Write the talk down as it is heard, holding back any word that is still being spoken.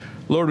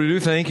Lord, we do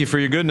thank you for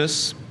your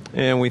goodness,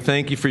 and we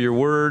thank you for your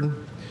word,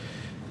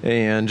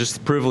 and just the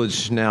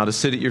privilege now to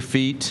sit at your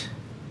feet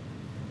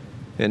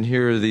and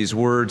hear these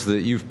words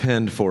that you've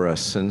penned for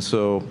us. And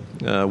so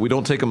we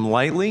don't take them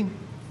lightly,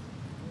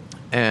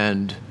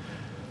 and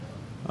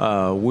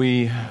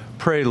we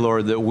pray,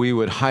 Lord, that we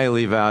would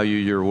highly value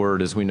your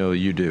word as we know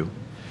you do.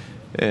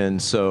 And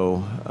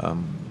so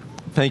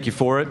thank you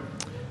for it,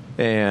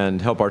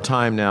 and help our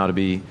time now to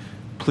be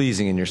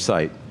pleasing in your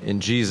sight.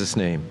 In Jesus'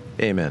 name,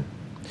 amen.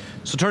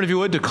 So turn, if you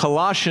would, to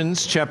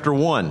Colossians chapter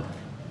 1.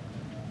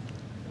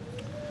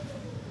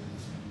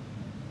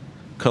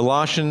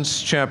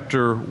 Colossians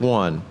chapter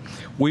 1.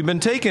 We've been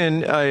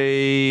taking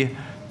a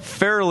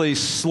fairly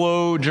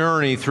slow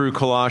journey through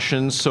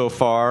Colossians so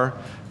far.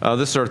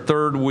 This is our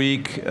third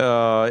week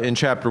in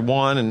chapter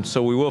 1, and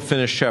so we will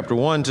finish chapter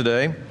 1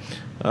 today.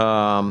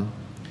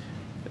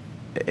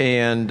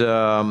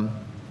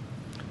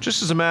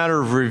 Just as a matter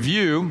of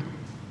review,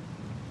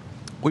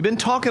 we've been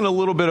talking a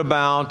little bit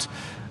about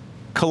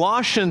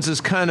Colossians is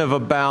kind of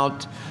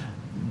about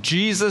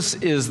Jesus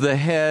is the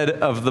head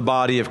of the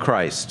body of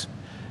Christ.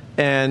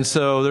 And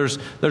so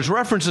there's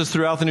references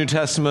throughout the New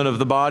Testament of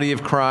the body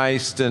of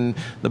Christ, and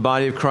the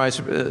body of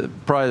Christ,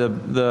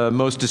 probably the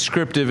most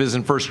descriptive is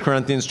in 1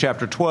 Corinthians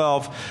chapter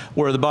 12,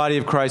 where the body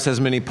of Christ has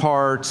many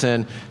parts,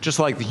 and just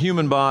like the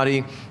human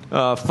body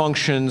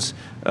functions,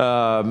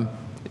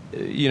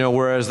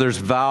 whereas there's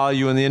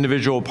value in the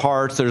individual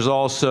parts, there's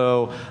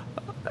also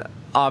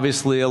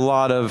obviously a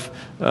lot of,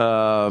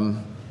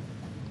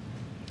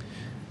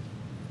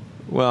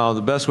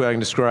 the best way I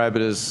can describe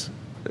it is,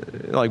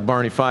 like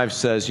Barney Fife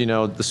says,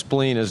 the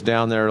spleen is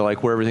down there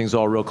like where everything's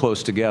all real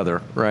close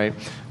together, right?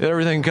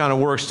 Everything kind of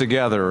works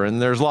together,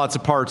 and there's lots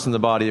of parts in the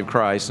body of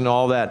Christ and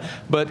all that.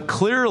 But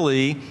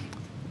clearly,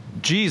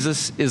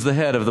 Jesus is the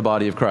head of the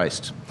body of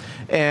Christ.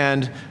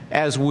 And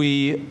as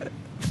we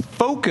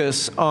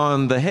focus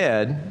on the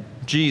head,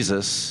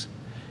 Jesus,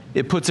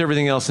 it puts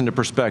everything else into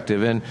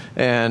perspective,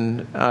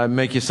 and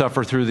make you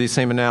suffer through the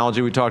same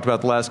analogy we talked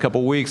about the last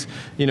couple of weeks.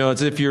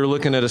 It's if you're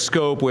looking at a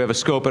scope. We have a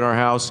scope in our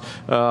house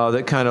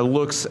that kind of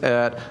looks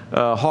at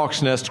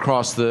Hawk's Nest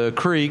across the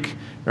creek,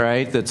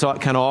 right? That's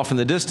kind of off in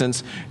the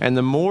distance. And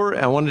the more,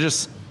 I want to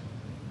just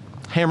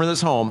hammer this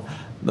home,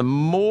 the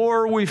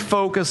more we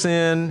focus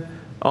in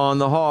on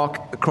the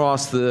hawk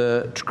across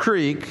the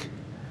creek,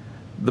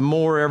 the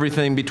more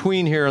everything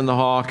between here and the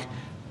hawk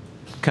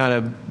kind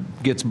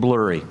of gets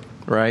blurry.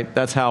 Right?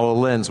 That's how a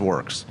lens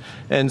works.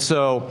 And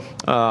so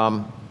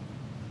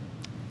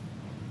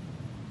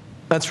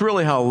that's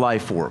really how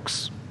life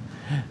works.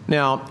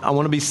 Now, I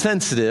want to be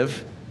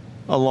sensitive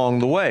along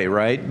the way,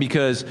 right?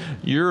 Because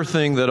your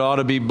thing that ought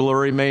to be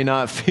blurry may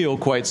not feel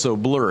quite so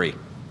blurry,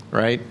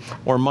 right?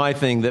 Or my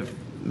thing that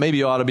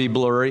maybe ought to be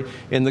blurry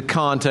in the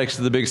context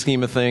of the big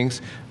scheme of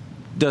things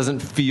doesn't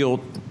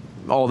feel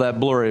all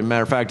that blurry. As a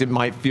matter of fact, it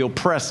might feel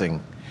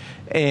pressing.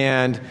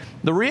 And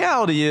the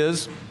reality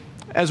is,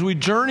 as we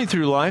journey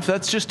through life,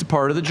 that's just a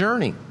part of the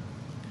journey.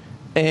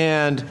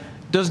 And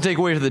doesn't take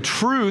away from the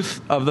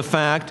truth of the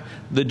fact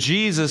that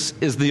Jesus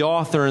is the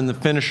author and the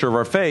finisher of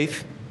our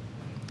faith,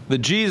 that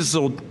Jesus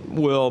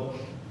will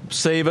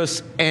save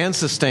us and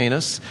sustain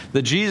us,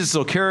 that Jesus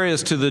will carry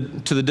us to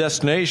the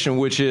destination,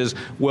 which is,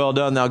 well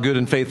done, thou good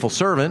and faithful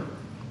servant,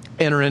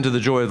 enter into the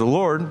joy of the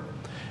Lord.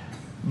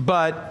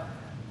 But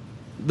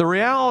the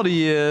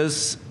reality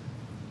is,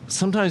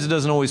 sometimes it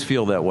doesn't always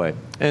feel that way.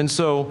 And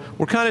so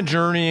we're kind of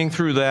journeying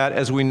through that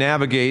as we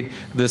navigate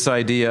this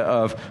idea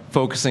of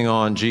focusing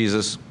on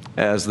Jesus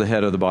as the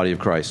head of the body of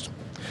Christ.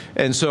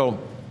 And so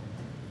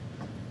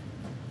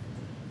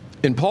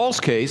in Paul's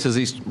case, as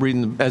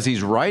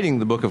he's writing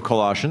the book of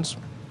Colossians,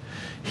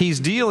 he's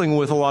dealing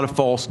with a lot of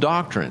false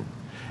doctrine.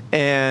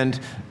 And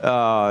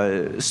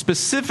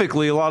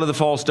specifically, a lot of the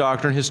false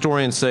doctrine,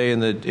 historians say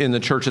in the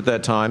church at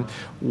that time,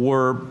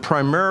 were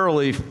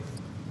primarily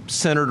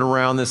centered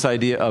around this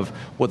idea of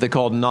what they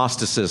called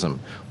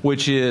Gnosticism,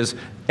 which is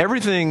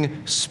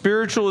everything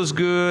spiritual is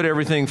good,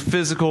 everything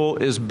physical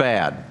is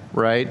bad,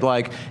 right?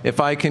 Like if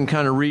I can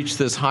kind of reach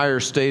this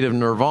higher state of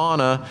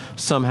nirvana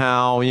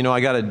somehow,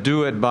 I got to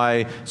do it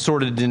by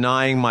sort of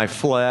denying my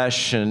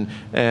flesh and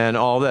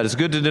all that. It's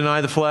good to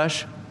deny the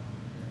flesh.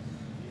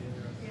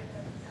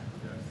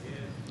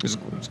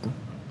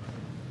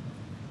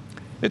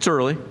 It's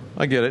early.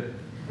 I get it.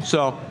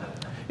 So,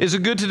 is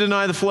it good to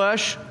deny the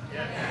flesh?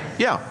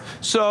 Yeah.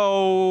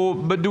 So,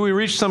 but do we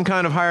reach some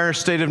kind of higher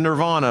state of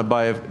nirvana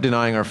by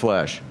denying our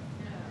flesh?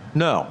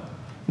 No.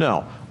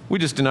 We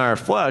just deny our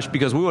flesh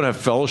because we want to have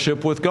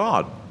fellowship with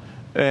God.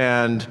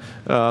 And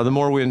the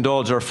more we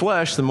indulge our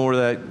flesh, the more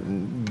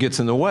that gets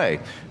in the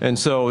way. And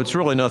so it's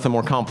really nothing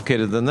more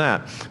complicated than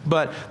that.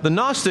 But the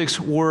Gnostics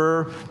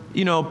were,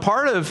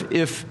 part of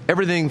if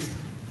everything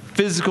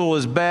physical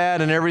is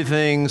bad and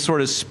everything sort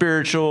of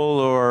spiritual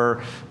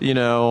or,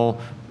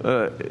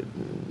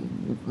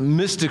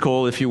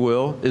 mystical, if you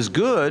will, is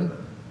good,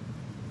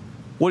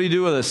 what do you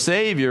do with a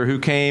Savior who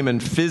came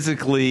and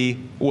physically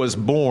was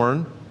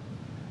born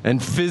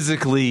and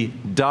physically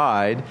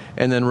died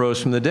and then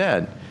rose from the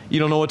dead? you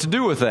don't know what to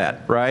do with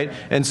that, right?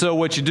 And so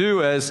what you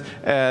do,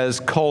 as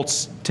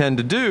cults tend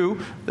to do,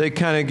 they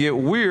kind of get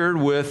weird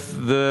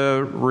with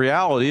the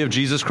reality of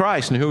Jesus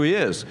Christ and who he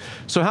is.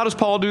 So how does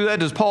Paul do that?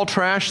 Does Paul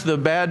trash the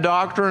bad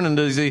doctrine, and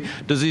does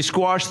he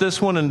squash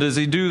this one, and does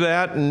he do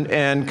that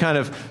and kind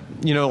of,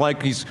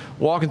 like he's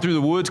walking through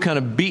the woods kind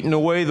of beating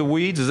away the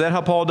weeds? Is that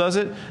how Paul does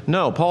it?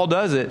 No, Paul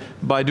does it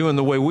by doing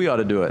the way we ought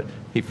to do it.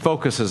 He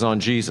focuses on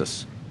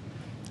Jesus.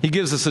 He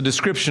gives us a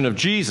description of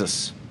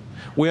Jesus.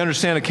 We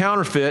understand a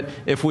counterfeit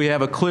if we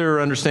have a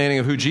clearer understanding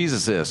of who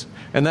Jesus is.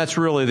 And that's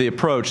really the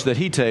approach that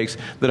he takes,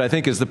 that I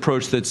think is the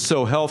approach that's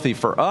so healthy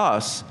for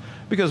us,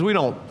 because we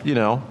don't,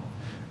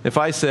 if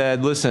I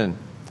said, listen,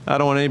 I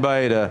don't want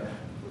anybody to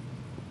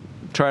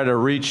try to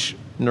reach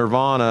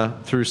nirvana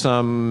through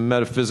some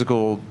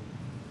metaphysical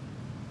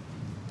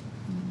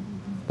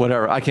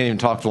whatever, I can't even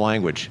talk the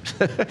language,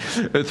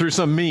 through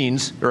some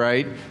means,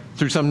 right?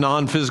 Through some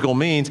non-physical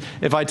means.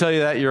 If I tell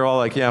you that, you're all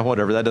like, yeah,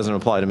 whatever, that doesn't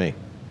apply to me,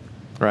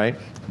 right?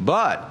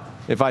 But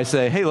if I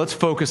say, hey, let's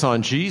focus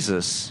on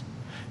Jesus,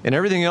 and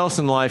everything else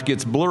in life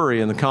gets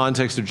blurry in the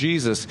context of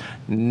Jesus,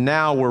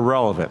 now we're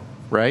relevant,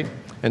 right?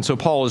 And so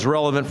Paul is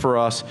relevant for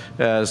us,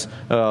 as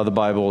the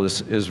Bible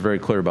is very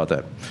clear about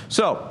that.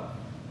 So,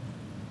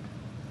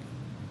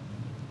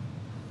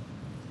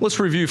 let's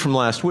review from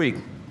last week,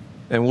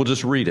 and we'll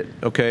just read it,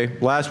 okay?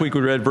 Last week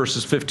we read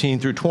verses 15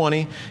 through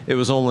 20. It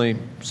was only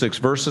 6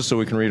 verses, so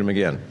we can read them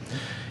again.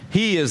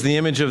 He is the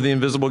image of the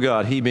invisible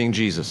God, he being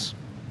Jesus.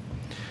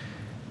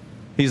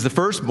 He's the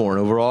firstborn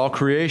over all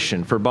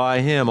creation, for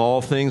by him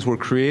all things were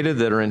created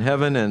that are in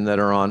heaven and that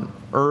are on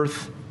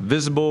earth,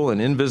 visible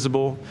and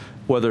invisible,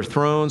 whether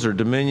thrones or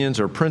dominions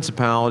or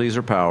principalities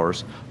or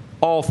powers.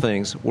 All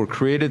things were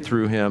created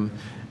through him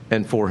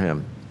and for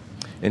him.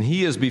 And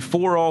he is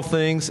before all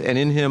things, and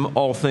in him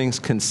all things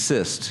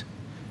consist.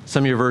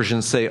 Some of your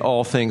versions say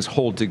all things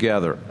hold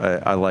together.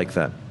 I like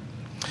that.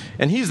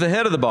 And he's the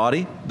head of the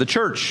body, the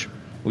church.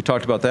 We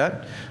talked about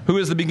that. Who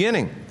is the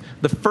beginning,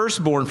 the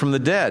firstborn from the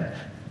dead,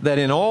 that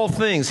in all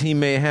things he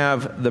may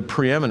have the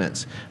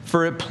preeminence.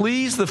 For it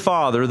pleased the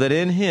Father that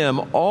in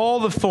him all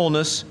the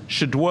fullness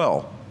should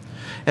dwell,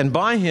 and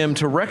by him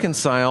to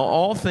reconcile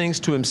all things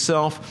to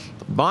himself,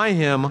 by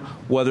him,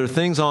 whether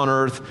things on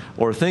earth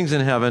or things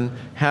in heaven,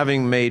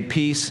 having made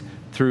peace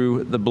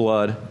through the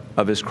blood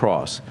of his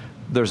cross.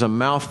 There's a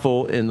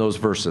mouthful in those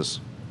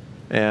verses.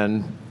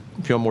 And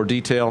if you want more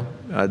detail,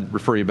 I'd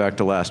refer you back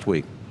to last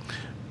week.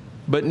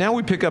 But now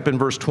we pick up in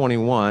verse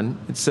 21.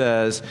 It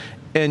says,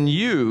 and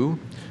you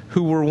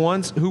who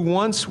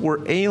once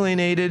were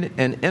alienated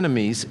and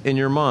enemies in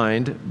your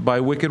mind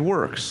by wicked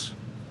works.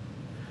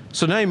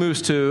 So now he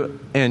moves to,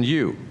 and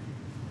you.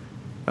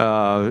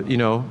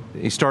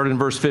 He started in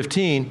verse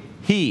 15,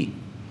 he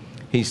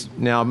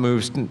now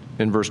moves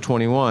in verse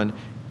 21,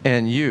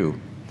 and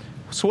you.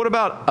 So what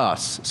about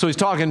us? So he's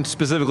talking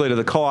specifically to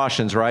the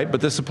Colossians, right? But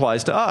this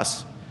applies to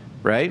us,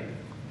 right?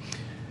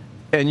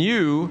 And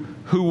you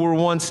who were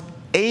once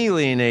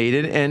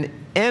alienated and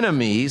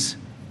enemies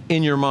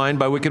in your mind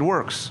by wicked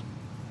works.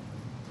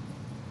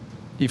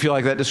 Do you feel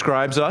like that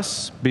describes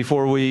us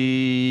before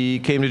we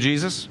came to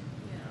Jesus?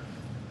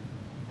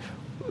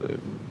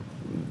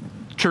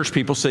 Church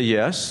people say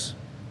yes.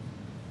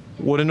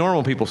 What do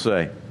normal people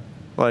say?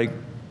 Like,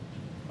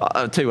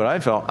 I'll tell you what I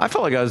felt. I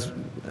felt like I was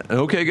an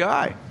okay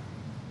guy.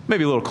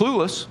 Maybe a little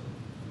clueless,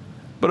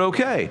 but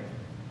okay.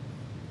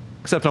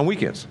 Except on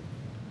weekends.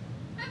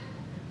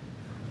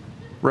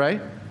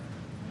 Right?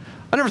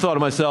 I never thought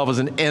of myself as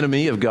an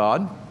enemy of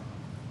God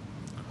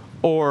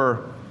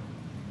or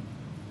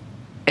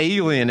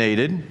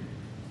alienated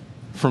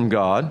from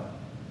God.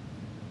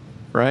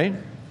 Right?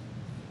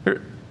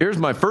 Here's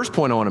my first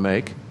point I want to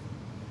make.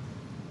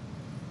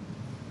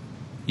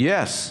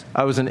 Yes,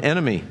 I was an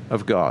enemy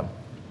of God.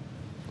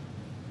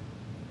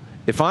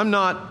 If I'm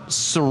not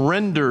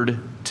surrendered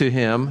to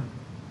him,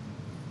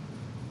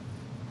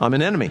 I'm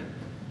an enemy.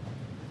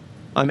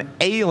 I'm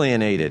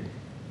alienated.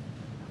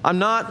 I'm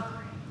not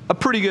a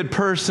pretty good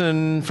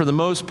person for the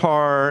most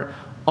part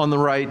on the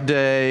right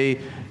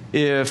day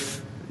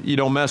if you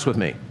don't mess with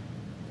me.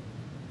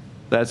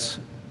 That's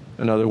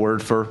another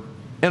word for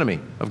enemy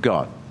of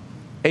God.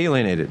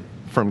 Alienated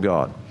from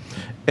God.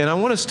 And I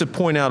want us to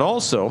point out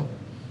also,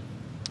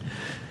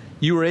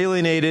 you were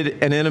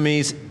alienated and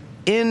enemies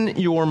in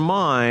your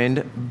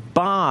mind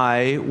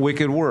by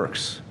wicked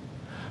works.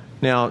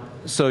 Now,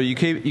 so you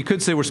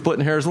could say we're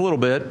splitting hairs a little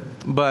bit,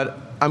 but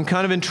I'm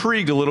kind of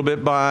intrigued a little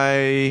bit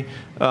by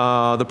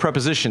the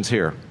prepositions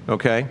here,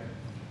 okay?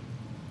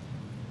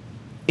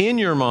 In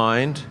your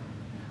mind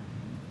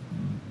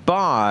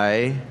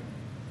by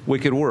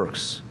wicked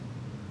works.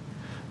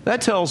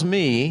 That tells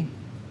me,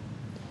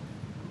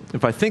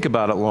 if I think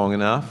about it long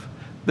enough,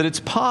 that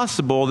it's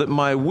possible that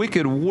my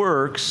wicked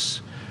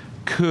works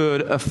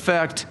could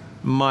affect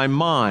my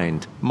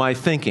mind, my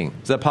thinking.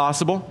 Is that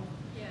possible?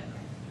 Yes.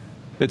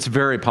 It's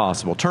very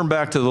possible. Turn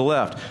back to the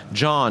left.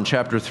 John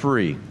chapter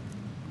 3.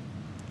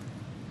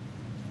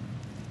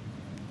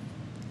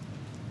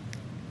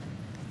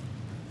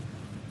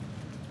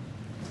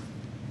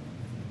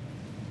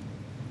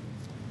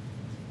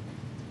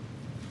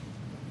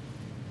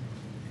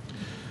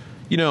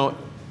 You know,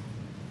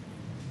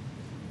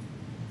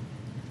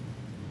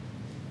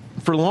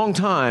 for a long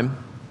time,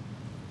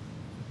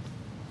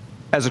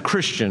 as a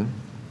Christian,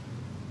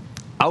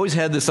 I always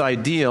had this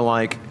idea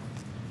like,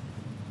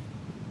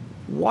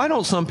 why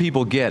don't some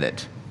people get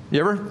it? You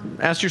ever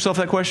ask yourself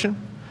that question?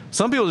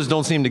 Some people just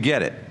don't seem to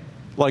get it.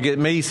 Like, it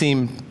may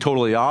seem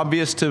totally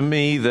obvious to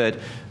me that,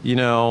 you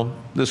know,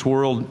 this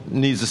world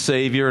needs a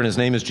Savior and His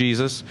name is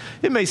Jesus.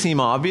 It may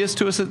seem obvious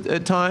to us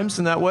at times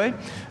in that way.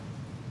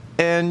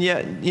 And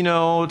yet, you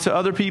know, to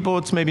other people,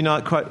 it's maybe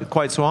not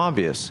quite so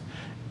obvious.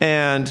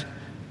 And,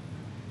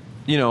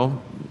 you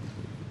know,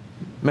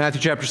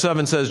 Matthew chapter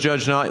 7 says,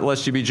 judge not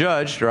lest you be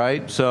judged,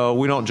 right? So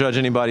we don't judge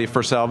anybody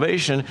for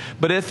salvation.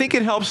 But I think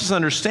it helps us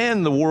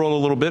understand the world a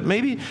little bit,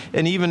 maybe,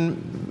 and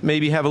even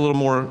maybe have a little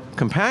more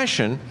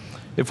compassion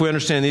if we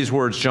understand these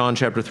words, John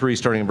chapter 3,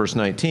 starting in verse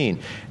 19.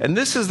 And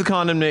this is the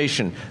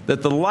condemnation,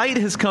 that the light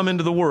has come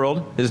into the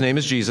world. His name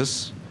is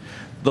Jesus.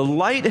 The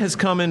light has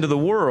come into the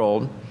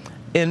world,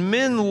 and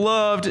men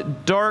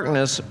loved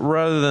darkness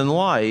rather than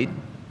light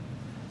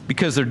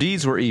because their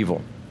deeds were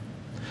evil.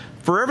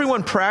 For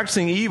everyone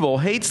practicing evil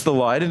hates the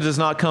light and does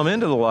not come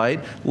into the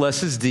light,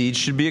 lest his deeds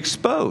should be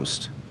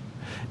exposed.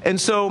 And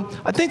so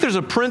I think there's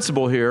a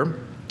principle here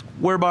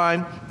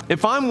whereby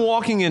if I'm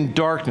walking in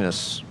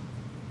darkness,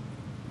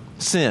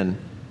 sin,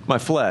 my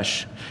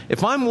flesh,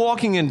 if I'm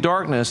walking in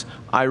darkness,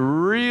 I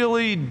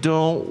really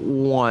don't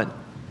want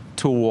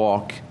to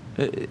walk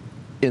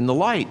in the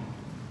light.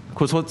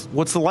 Because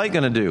what's the light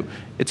going to do?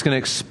 It's going to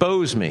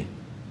expose me.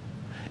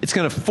 It's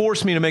going to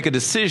force me to make a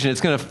decision.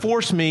 It's going to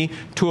force me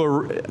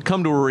to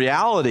come to a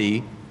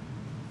reality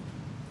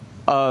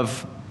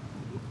of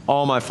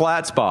all my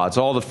flat spots,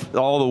 all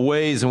the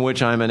ways in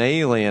which I'm an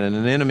alien and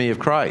an enemy of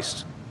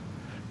Christ.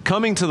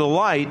 Coming to the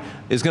light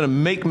is going to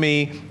make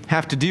me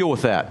have to deal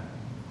with that.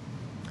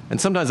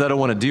 And sometimes I don't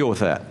want to deal with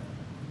that.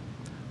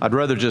 I'd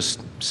rather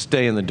just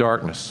stay in the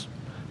darkness,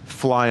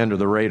 fly under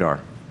the radar,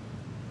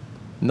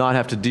 not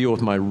have to deal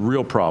with my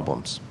real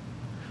problems.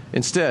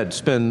 Instead,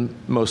 spend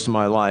most of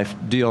my life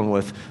dealing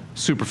with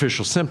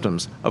superficial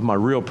symptoms of my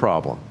real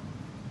problem.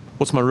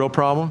 What's my real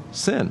problem?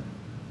 Sin.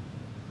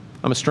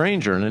 I'm a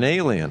stranger and an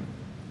alien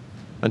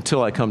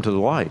until I come to the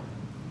light.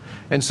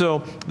 And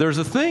so there's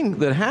a thing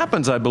that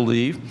happens, I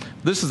believe.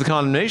 This is the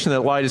condemnation,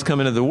 that light has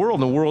come into the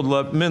world, and the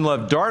world men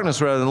love darkness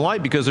rather than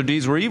light because their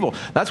deeds were evil.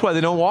 That's why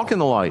they don't walk in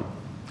the light.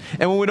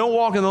 And when we don't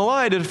walk in the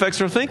light, it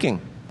affects our thinking.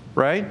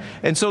 Right?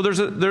 And so there's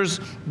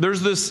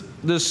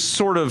this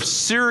sort of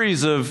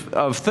series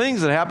of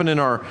things that happen in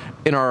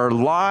our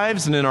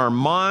lives and in our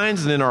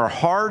minds and in our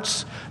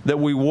hearts, that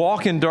we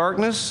walk in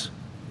darkness,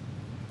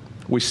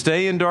 we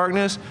stay in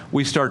darkness,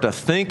 we start to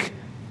think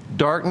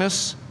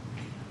darkness,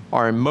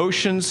 our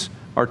emotions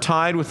are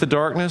tied with the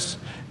darkness.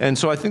 And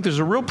so I think there's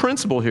a real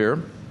principle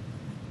here.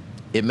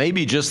 It may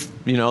be just,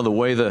 you know, the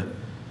way the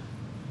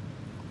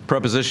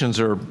prepositions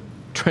are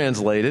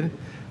translated,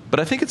 but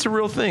I think it's a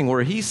real thing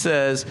where he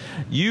says,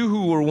 you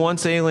who were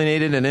once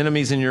alienated and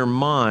enemies in your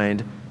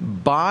mind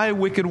by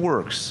wicked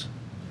works.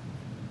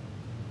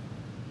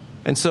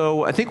 And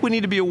so I think we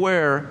need to be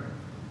aware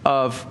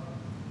of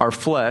our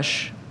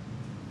flesh,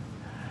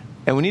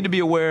 and we need to be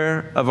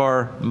aware of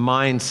our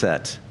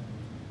mindset,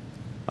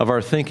 of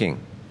our thinking,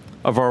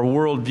 of our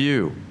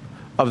worldview,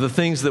 of the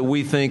things that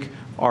we think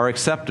are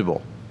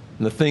acceptable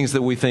and the things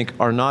that we think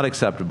are not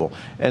acceptable.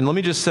 And let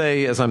me just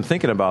say, as I'm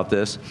thinking about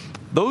this,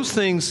 those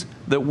things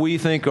that we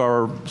think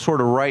are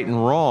sort of right and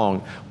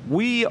wrong,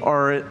 we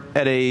are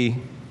at a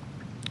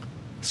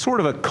sort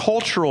of a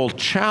cultural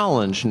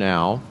challenge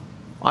now,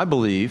 I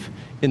believe,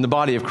 in the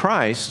body of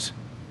Christ,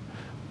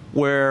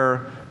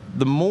 where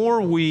the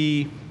more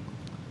we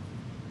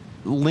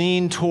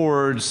lean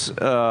towards,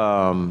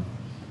 I want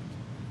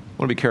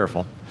to be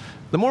careful,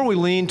 the more we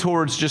lean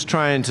towards just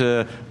trying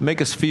to make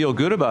us feel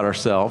good about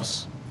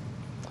ourselves,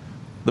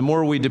 the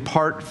more we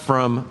depart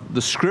from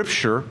the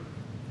Scripture,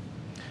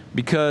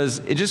 because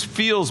it just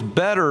feels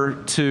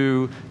better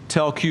to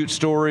tell cute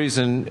stories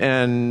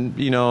and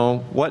you know,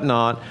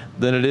 whatnot,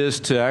 than it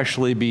is to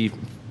actually be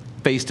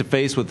face to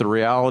face with the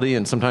reality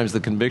and sometimes the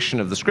conviction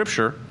of the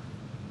Scripture.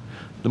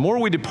 The more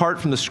we depart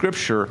from the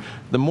Scripture,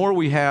 the more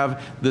we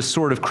have this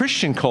sort of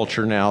Christian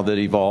culture now that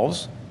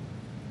evolves.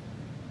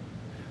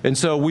 And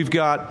so we've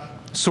got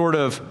sort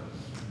of,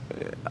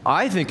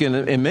 I think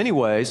in many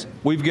ways,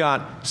 we've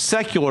got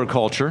secular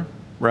culture,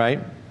 right?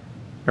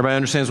 Everybody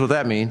understands what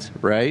that means,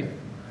 right?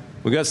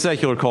 We've got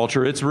secular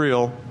culture. It's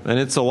real, and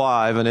it's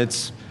alive, and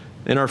it's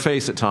in our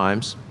face at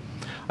times.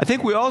 I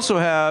think we also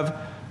have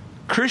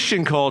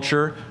Christian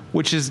culture,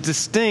 which is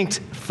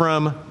distinct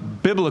from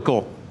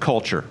biblical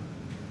culture.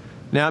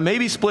 Now, it may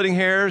be splitting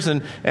hairs,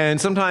 and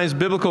sometimes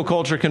biblical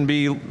culture can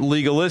be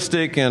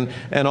legalistic and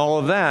all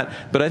of that,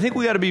 but I think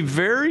we got to be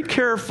very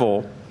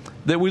careful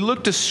that we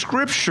look to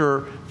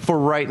Scripture for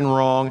right and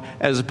wrong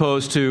as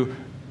opposed to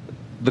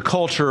the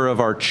culture of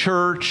our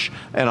church,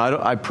 and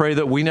I pray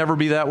that we never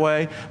be that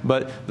way,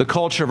 but the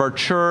culture of our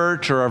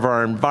church or of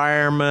our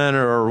environment,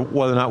 or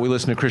whether or not we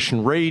listen to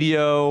Christian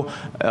radio,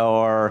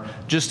 or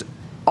just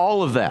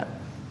all of that.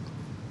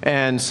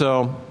 And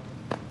so,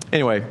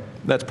 anyway,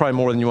 that's probably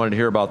more than you wanted to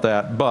hear about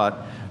that,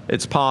 but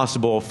it's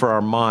possible for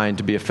our mind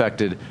to be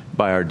affected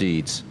by our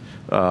deeds,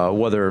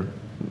 whether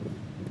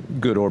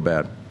good or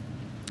bad.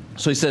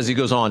 So he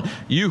goes on,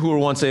 you who were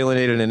once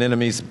alienated and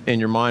enemies in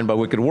your mind by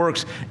wicked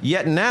works,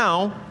 yet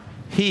now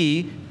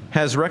he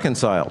has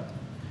reconciled.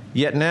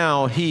 Yet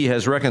now he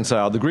has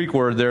reconciled. The Greek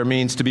word there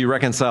means to be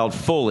reconciled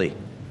fully.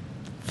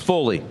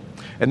 Fully.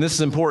 And this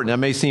is important. That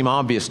may seem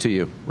obvious to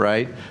you,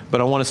 right?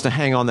 But I want us to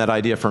hang on that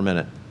idea for a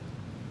minute.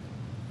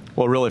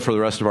 Well, really for the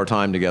rest of our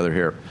time together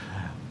here.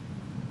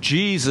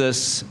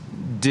 Jesus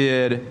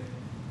did,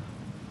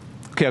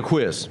 a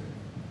quiz.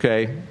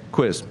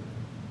 Quiz.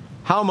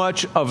 How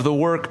much of the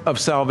work of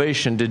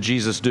salvation did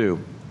Jesus do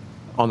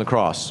on the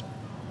cross?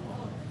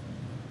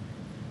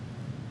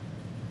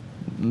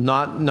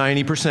 Not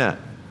 90%.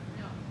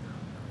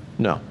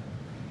 No.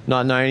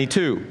 Not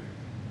 92.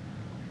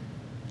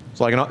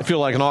 It's like I feel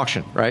like an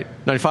auction, right?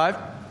 95?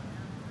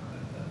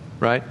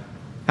 Right?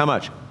 How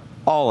much?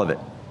 All of it.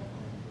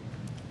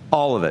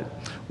 All of it.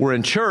 We're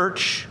in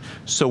church,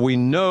 so we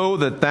know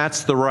that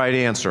that's the right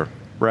answer,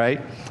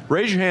 right?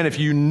 Raise your hand if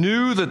you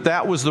knew that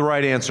that was the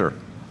right answer.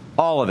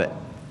 All of it.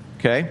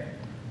 Okay?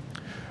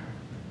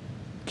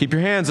 Keep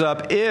your hands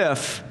up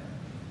if,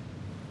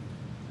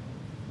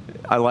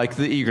 I like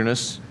the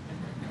eagerness.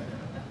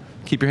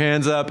 Keep your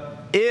hands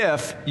up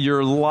if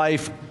your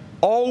life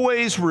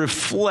always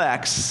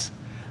reflects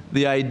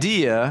the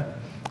idea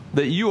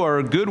that you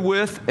are good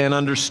with and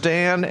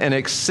understand and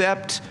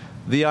accept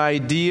the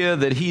idea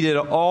that He did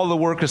all the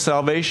work of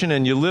salvation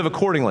and you live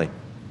accordingly.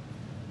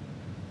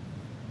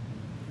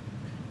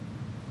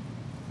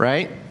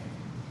 Right?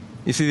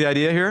 You see the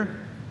idea here?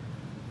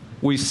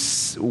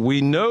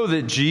 We know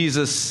that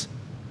Jesus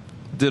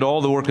did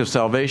all the work of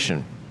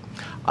salvation.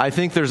 I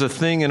think there's a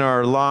thing in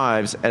our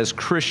lives as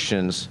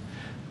Christians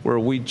where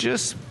we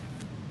just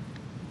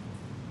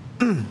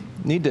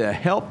need to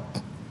help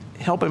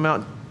Him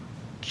out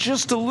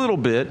just a little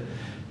bit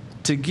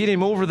to get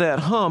Him over that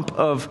hump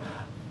of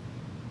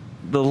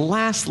the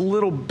last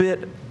little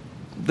bit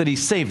that He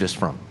saved us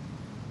from.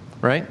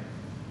 Right?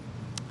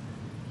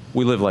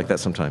 We live like that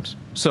sometimes.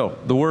 So,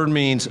 the word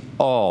means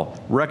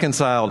all,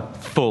 reconciled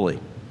fully.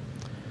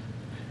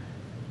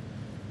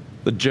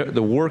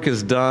 The work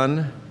is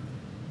done,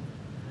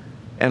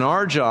 and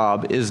our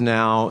job is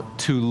now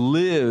to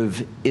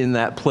live in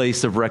that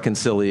place of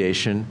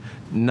reconciliation,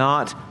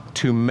 not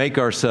to make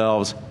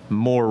ourselves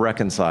more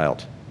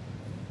reconciled.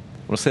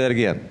 I'll say that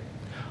again.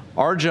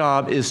 Our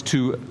job is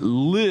to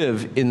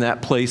live in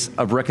that place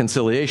of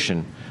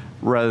reconciliation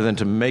rather than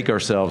to make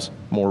ourselves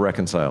more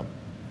reconciled.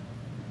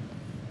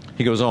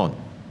 He goes on.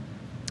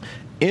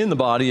 In the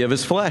body of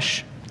His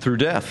flesh through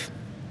death,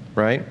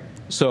 right?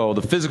 So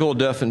the physical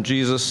death in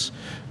Jesus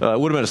would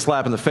have been a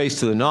slap in the face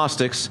to the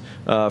Gnostics.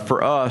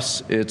 For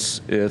us,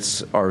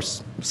 it's our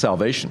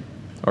salvation,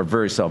 our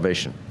very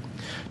salvation.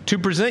 To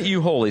present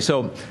you holy.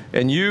 So,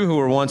 and you who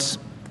were once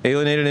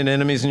alienated and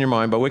enemies in your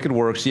mind by wicked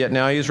works, yet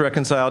now He is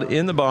reconciled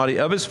in the body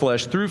of His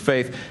flesh through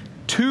faith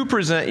to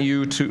present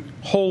you to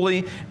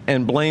holy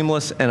and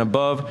blameless and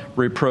above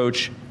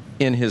reproach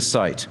in His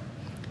sight.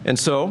 And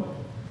so,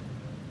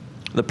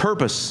 the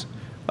purpose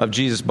of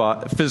Jesus'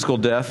 physical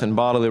death and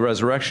bodily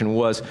resurrection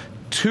was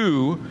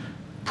to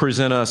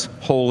present us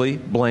holy,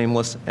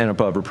 blameless, and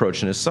above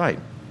reproach in His sight.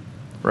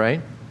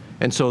 Right?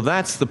 And so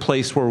that's the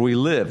place where we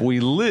live. We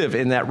live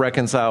in that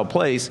reconciled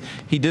place.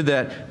 He did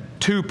that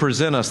to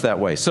present us that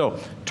way. So,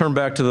 turn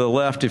back to the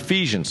left,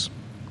 Ephesians.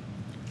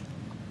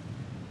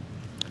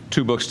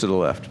 2 books to the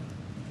left.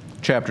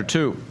 Chapter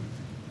 2.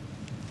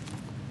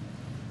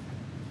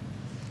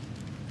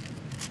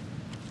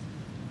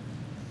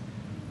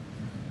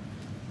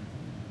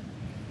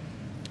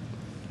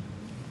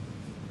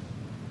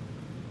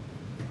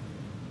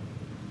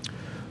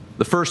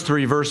 The first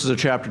 3 verses of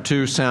chapter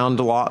 2 sound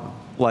a lot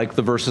like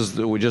the verses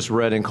that we just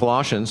read in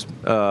Colossians,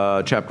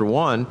 chapter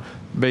 1.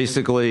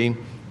 Basically,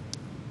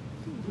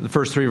 the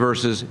first 3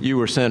 verses, you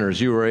were sinners,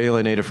 you were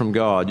alienated from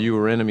God, you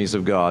were enemies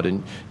of God,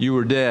 and you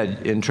were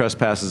dead in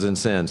trespasses and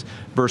sins.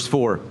 Verse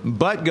 4,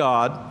 but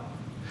God,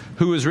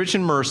 who is rich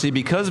in mercy,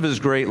 because of His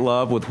great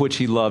love with which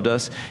He loved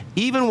us,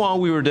 even while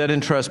we were dead in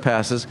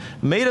trespasses,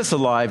 made us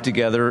alive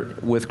together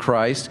with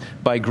Christ.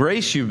 By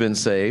grace you've been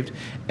saved.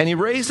 And He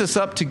raised us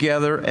up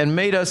together and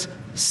made us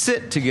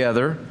sit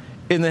together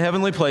in the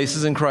heavenly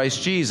places in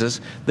Christ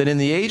Jesus, that in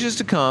the ages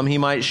to come He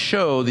might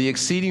show the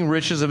exceeding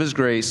riches of His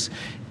grace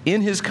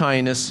in His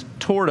kindness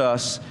toward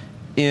us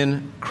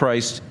in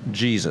Christ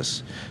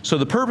Jesus. So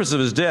the purpose of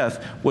His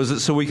death was that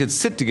so we could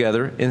sit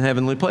together in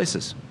heavenly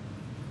places.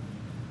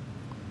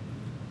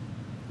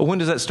 Well, when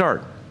does that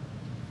start?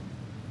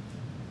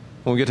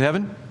 When we get to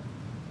heaven?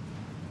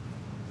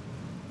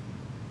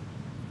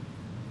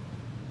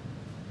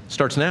 It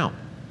starts now.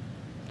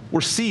 We're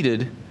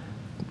seated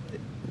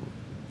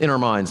in our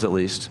minds, at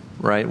least,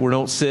 right? We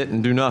don't sit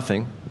and do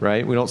nothing,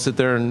 right? We don't sit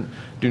there and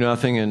do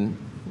nothing and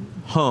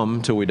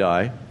hum till we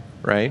die,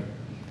 right?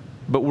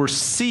 But we're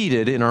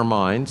seated in our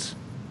minds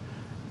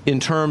in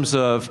terms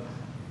of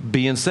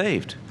being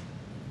saved.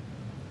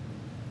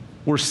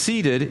 We're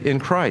seated in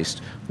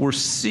Christ. We're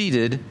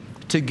seated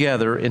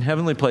together in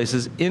heavenly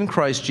places in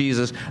Christ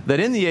Jesus, that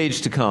in the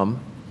age to come,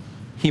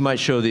 he might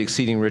show the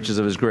exceeding riches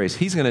of his grace.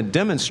 He's going to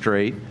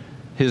demonstrate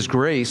his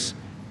grace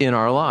in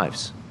our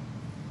lives.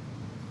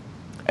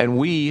 And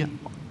we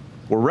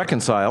were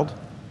reconciled.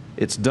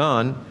 It's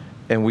done,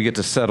 and we get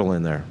to settle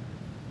in there.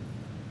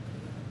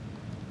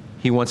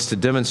 He wants to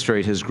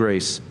demonstrate his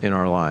grace in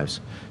our lives.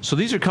 So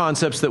these are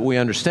concepts that we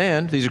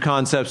understand. These are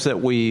concepts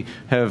that we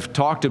have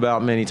talked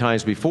about many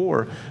times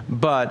before,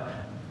 but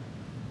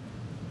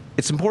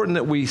it's important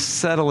that we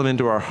settle them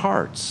into our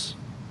hearts.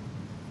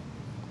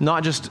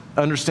 Not just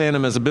understand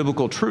them as a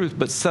biblical truth,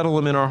 but settle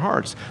them in our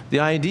hearts. The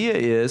idea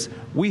is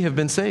we have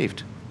been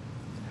saved.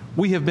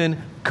 We have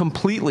been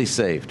completely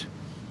saved.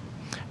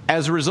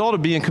 As a result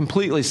of being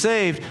completely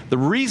saved, the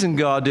reason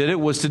God did it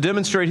was to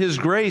demonstrate his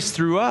grace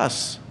through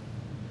us.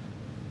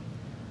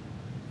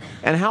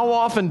 And how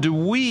often do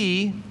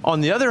we,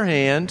 on the other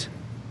hand,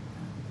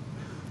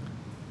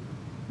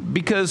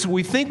 because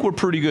we think we're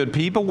pretty good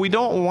people, we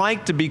don't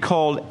like to be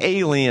called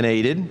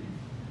alienated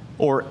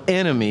or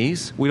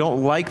enemies. We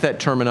don't like that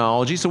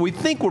terminology, so we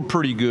think we're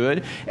pretty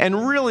good.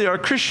 And really, our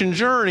Christian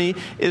journey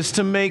is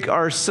to make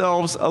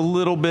ourselves a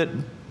little bit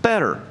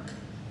better.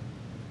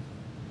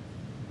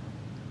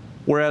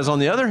 Whereas, on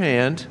the other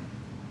hand,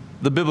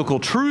 the biblical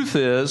truth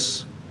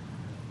is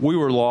we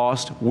were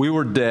lost, we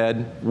were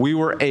dead, we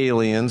were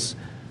aliens,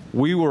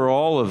 we were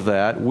all of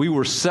that. We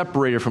were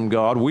separated from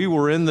God. We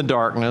were in the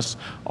darkness,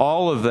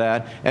 all of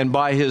that. And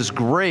by his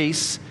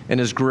grace, and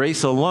his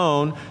grace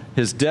alone,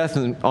 his death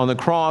on the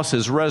cross,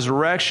 his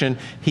resurrection,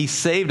 he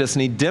saved us,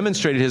 and he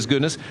demonstrated his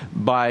goodness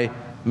by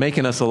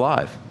making us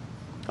alive.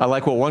 I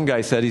like what one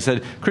guy said. He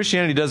said,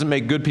 Christianity doesn't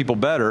make good people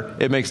better,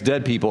 it makes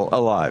dead people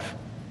alive.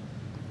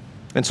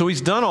 And so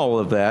he's done all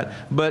of that,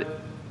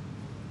 but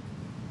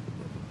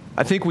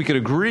I think we could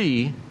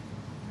agree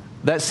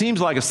that seems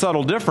like a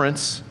subtle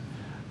difference,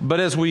 but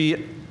as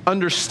we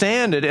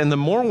understand it, and the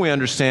more we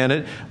understand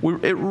it,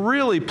 it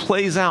really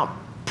plays out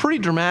pretty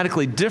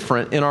dramatically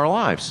different in our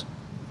lives.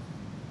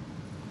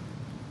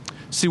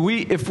 See,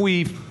 if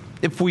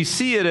we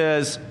see it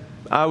as,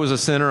 I was a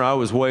sinner, I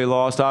was way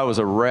lost, I was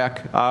a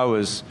wreck, I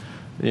was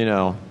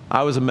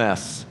a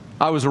mess.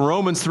 I was a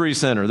Romans 3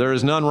 sinner. There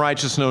is none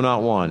righteous, no,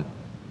 not one.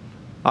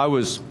 I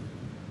was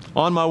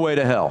on my way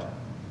to hell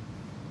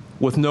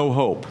with no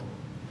hope.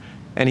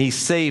 And he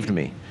saved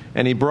me.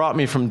 And he brought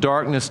me from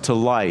darkness to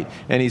light.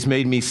 And he's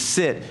made me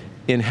sit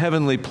in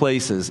heavenly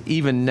places,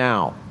 even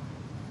now,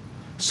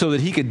 so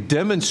that he could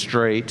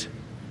demonstrate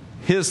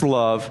his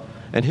love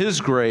and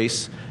his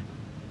grace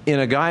in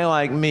a guy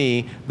like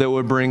me that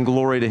would bring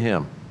glory to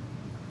him.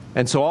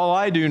 And so all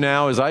I do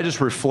now is I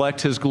just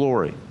reflect his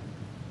glory.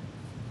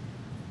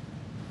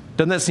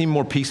 Doesn't that seem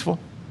more peaceful?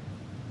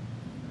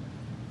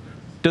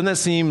 Doesn't that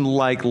seem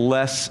like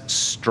less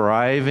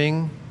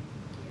striving?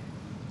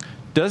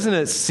 Doesn't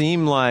it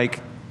seem like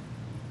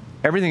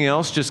everything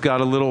else just got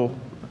a little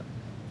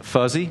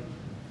fuzzy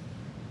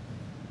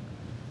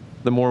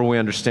the more we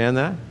understand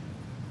that?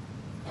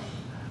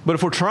 But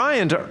if we're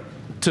trying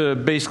to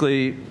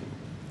basically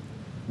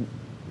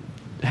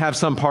have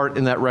some part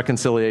in that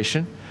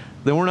reconciliation,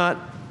 then we're not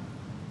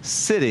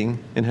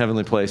sitting in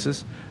heavenly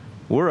places.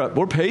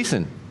 We're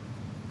pacing,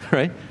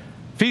 right?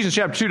 Ephesians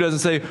chapter 2 doesn't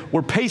say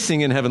we're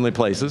pacing in heavenly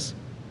places,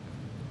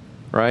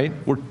 right?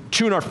 We're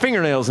chewing our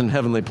fingernails in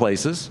heavenly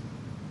places.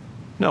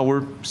 No,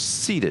 we're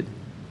seated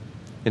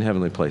in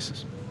heavenly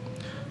places.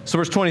 So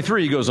verse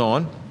 23 goes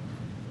on.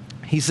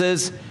 He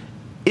says,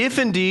 if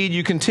indeed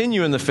you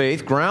continue in the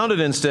faith, grounded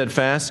and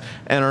steadfast,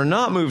 and are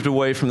not moved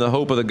away from the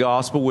hope of the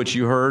gospel which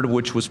you heard,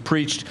 which was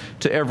preached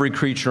to every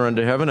creature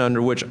under heaven,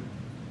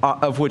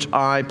 of which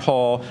I,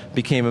 Paul,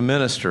 became a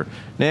minister.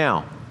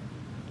 Now,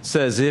 it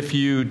says, if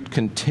you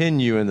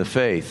continue in the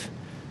faith.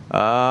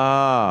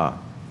 I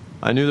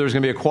knew there was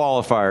going to be a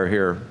qualifier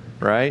here,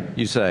 right?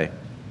 You say.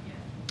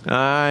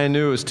 I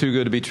knew it was too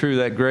good to be true,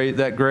 that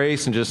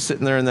grace, and just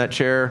sitting there in that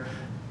chair,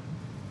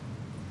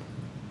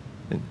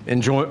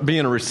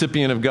 being a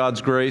recipient of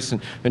God's grace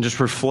and just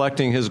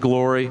reflecting his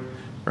glory,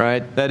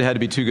 right? That had to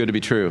be too good to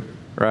be true,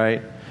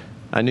 right?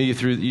 I knew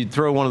you'd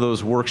throw one of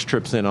those work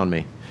strips in on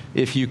me.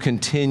 If you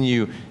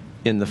continue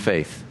in the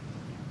faith.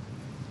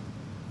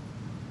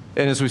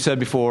 And as we said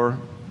before,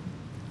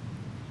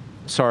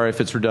 sorry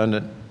if it's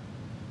redundant,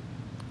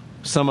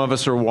 some of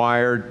us are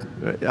wired.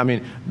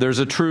 There's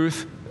a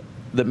truth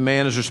that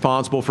man is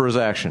responsible for his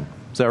action.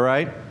 Is that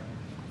right?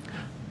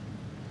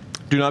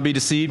 Do not be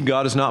deceived.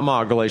 God is not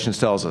mocked, Galatians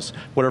tells us.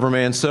 Whatever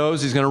man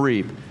sows, he's going to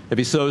reap. If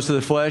he sows to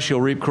the flesh,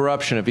 he'll reap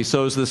corruption. If he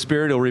sows to the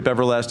Spirit, he'll reap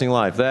everlasting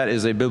life. That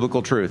is a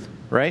biblical truth,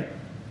 right?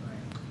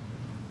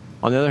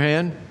 On the other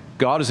hand,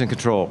 God is in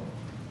control.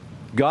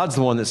 God's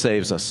the one that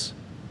saves us.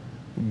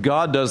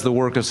 God does the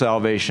work of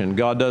salvation.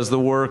 God does the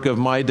work of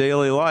my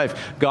daily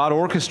life. God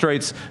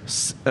orchestrates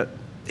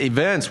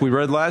events. We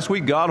read last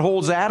week, God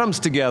holds atoms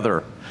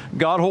together.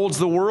 God holds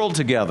the world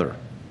together.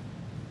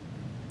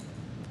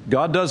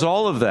 God does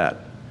all of that.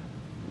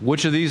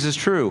 Which of these is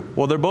true?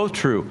 Well, they're both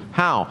true.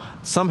 How?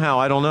 Somehow,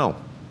 I don't know.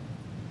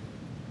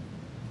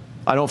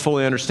 I don't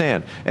fully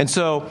understand. And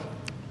so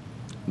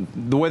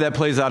the way that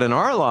plays out in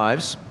our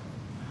lives,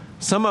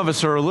 some of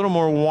us are a little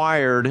more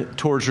wired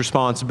towards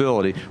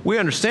responsibility. We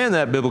understand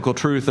that biblical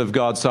truth of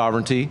God's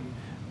sovereignty,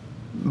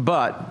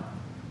 but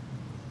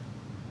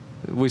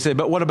we say,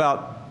 but what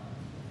about,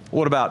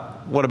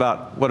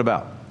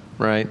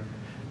 right?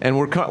 And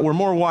we're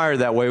more wired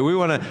that way.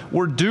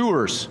 We're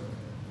doers.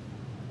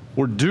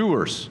 We're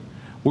doers.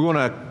 We want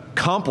to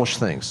accomplish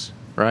things,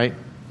 right?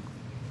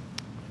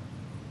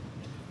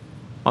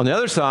 On the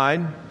other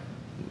side,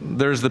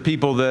 there's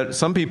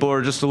some people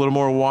are just a little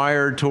more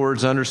wired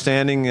towards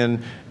understanding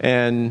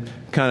and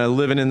kind of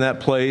living in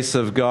that place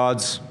of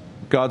God's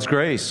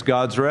grace,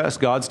 God's rest,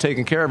 God's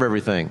taking care of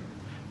everything,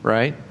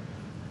 right?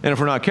 And if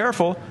we're not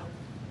careful,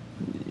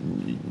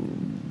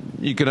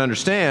 you could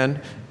understand,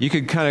 you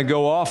could kind of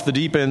go off the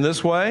deep end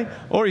this way,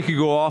 or you could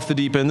go off the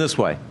deep end this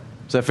way.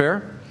 Is that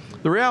fair?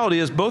 The reality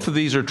is both of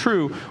these are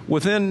true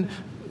within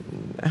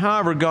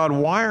however God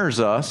wires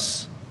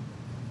us,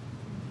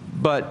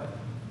 but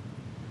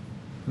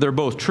they're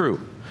both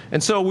true.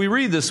 And so we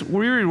read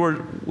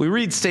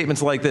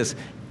statements like this: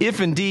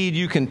 if indeed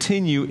you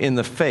continue in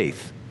the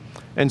faith.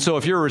 And so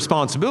if you're a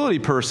responsibility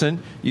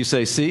person, you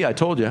say, see, I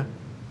told you.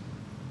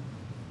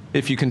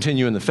 If you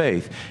continue in the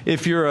faith.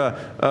 If you're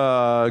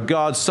a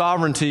God's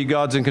sovereignty,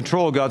 God's in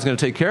control, God's going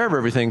to take care of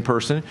everything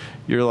person,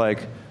 you're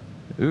like,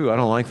 ooh, I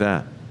don't like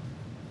that.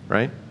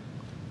 Right?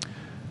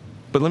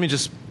 But let me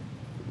just,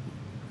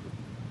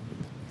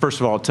 first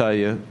of all, tell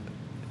you,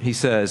 he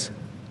says,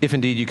 if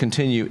indeed you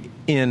continue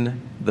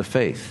in the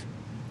faith.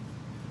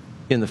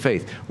 In the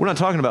faith. We're not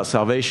talking about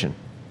salvation,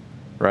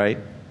 right?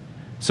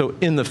 So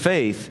in the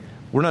faith,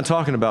 we're not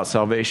talking about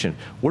salvation.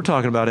 We're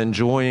talking about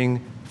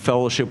enjoying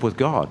fellowship with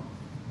God,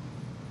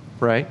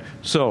 right?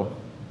 So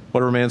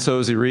whatever man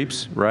sows, he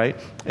reaps, right?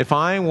 If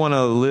I want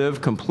to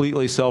live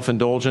completely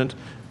self-indulgent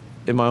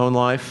in my own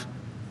life,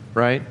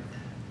 right,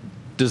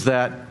 does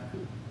that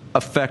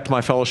affect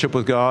my fellowship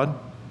with God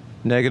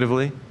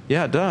negatively?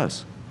 Yeah, it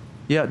does.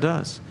 Yeah, it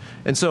does.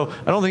 And so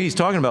I don't think he's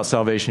talking about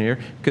salvation here,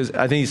 because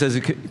I think he says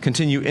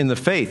continue in the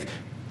faith.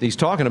 He's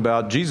talking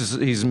about Jesus.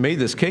 He's made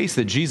this case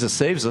that Jesus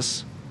saves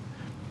us.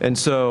 And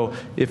so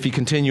if you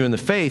continue in the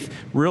faith,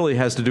 really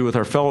has to do with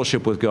our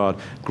fellowship with God,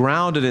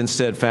 grounded in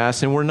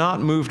steadfast, and we're not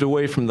moved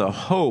away from the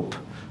hope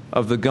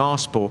of the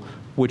gospel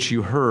which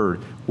you heard,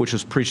 which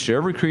was preached to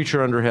every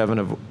creature under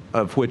heaven,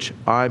 of which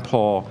I,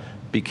 Paul,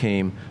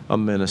 became a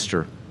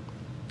minister.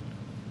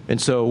 And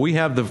so we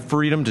have the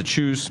freedom to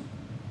choose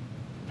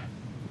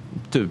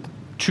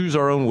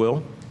our own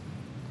will,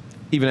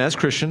 even as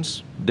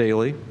Christians,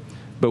 daily,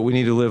 but we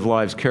need to live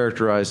lives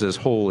characterized as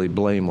holy,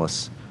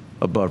 blameless,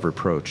 above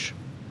reproach.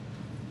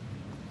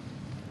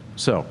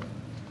 So,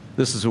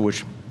 this is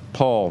which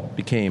Paul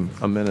became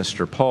a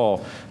minister.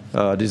 Paul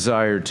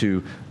desired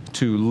to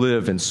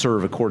live and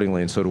serve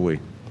accordingly, and so do we.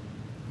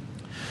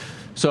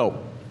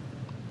 So,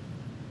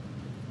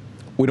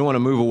 we don't want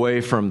to move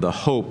away from the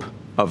hope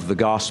of the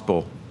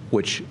gospel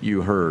which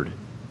you heard.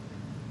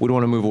 We don't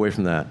want to move away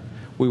from that.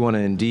 We want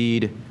to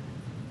indeed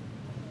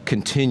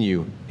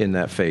continue in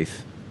that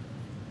faith.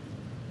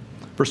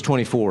 Verse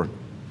 24,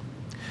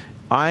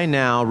 I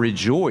now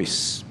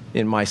rejoice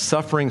in my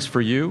sufferings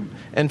for you,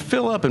 and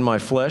fill up in my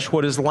flesh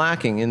what is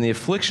lacking in the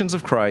afflictions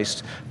of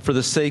Christ for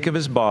the sake of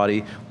his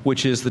body,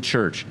 which is the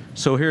church.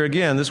 So here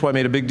again, this is why I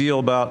made a big deal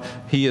about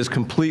he is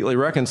completely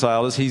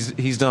reconciled us.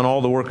 He's done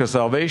all the work of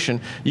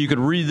salvation. You could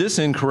read this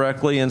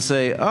incorrectly and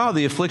say, oh,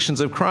 the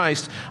afflictions of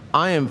Christ,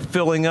 I am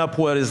filling up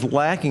what is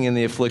lacking in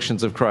the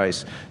afflictions of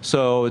Christ.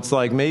 So it's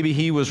like maybe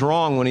he was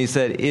wrong when he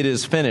said, it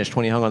is finished,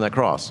 when he hung on that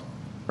cross,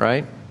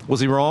 right? Was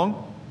he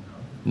wrong?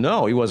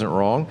 No, he wasn't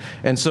wrong.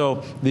 And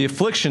so the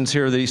afflictions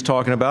here that he's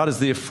talking about is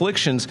the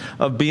afflictions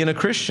of being a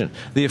Christian,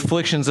 the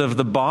afflictions of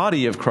the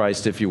body of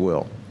Christ, if you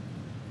will.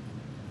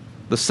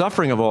 The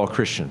suffering of all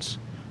Christians.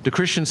 Do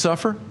Christians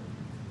suffer?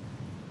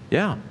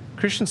 Yeah,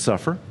 Christians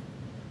suffer.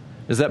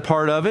 Is that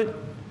part of it?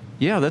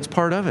 Yeah, that's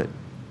part of it.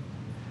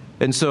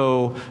 And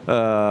so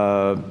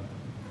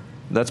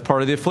that's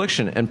part of the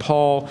affliction. And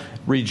Paul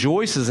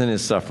rejoices in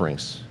his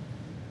sufferings.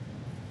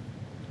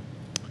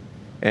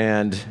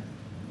 And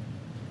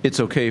it's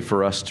okay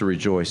for us to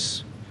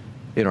rejoice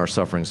in our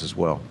sufferings as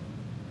well.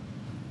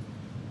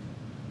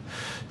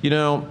 You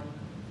know,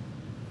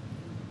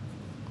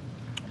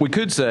 we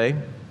could say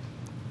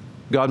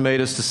God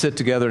made us to sit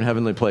together in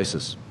heavenly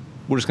places.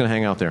 We're just going to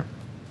hang out there.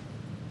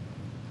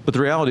 But the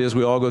reality is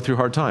we all go through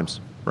hard times,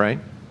 right?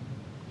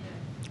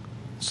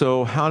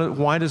 So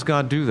why does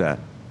God do that?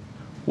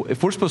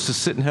 If we're supposed to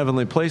sit in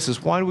heavenly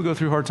places, why do we go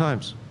through hard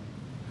times?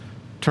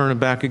 Turn it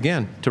back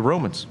again to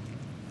Romans.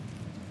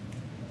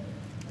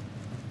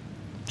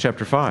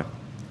 Chapter 5.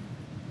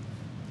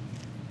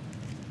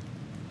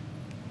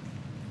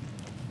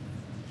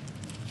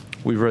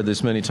 We've read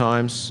this many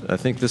times. I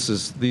think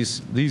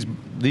these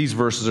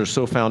verses are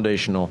so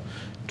foundational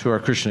to our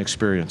Christian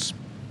experience.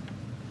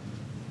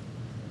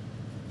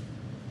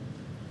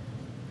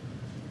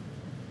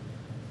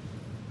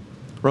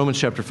 Romans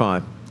chapter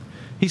 5.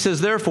 He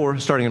says, therefore,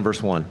 starting in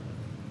verse 1,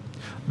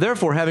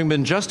 Therefore, having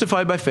been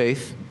justified by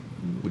faith,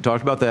 we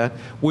talked about that,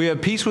 we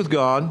have peace with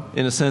God.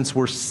 In a sense,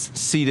 we're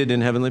seated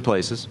in heavenly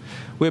places.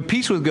 We have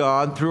peace with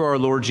God through our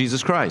Lord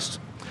Jesus Christ,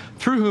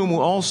 through whom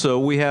also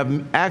we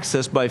have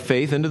access by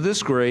faith into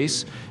this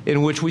grace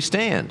in which we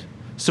stand.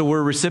 So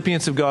we're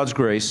recipients of God's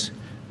grace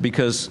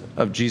because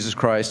of Jesus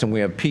Christ, and we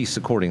have peace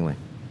accordingly.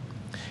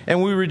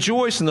 And we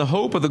rejoice in the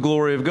hope of the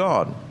glory of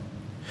God.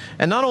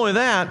 And not only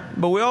that,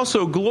 but we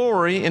also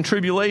glory in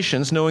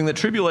tribulations, knowing that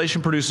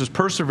tribulation produces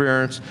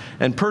perseverance,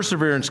 and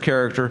perseverance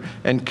character,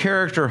 and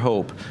character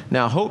hope.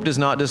 Now, hope does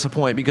not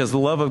disappoint, because the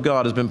love of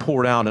God has been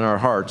poured out in our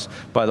hearts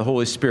by the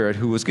Holy Spirit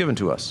who was given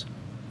to us.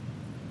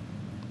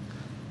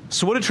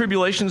 So what do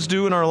tribulations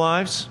do in our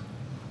lives?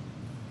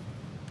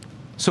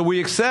 So we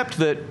accept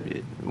that,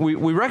 we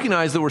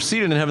recognize that we're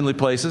seated in heavenly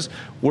places.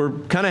 We're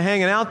kind of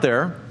hanging out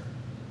there.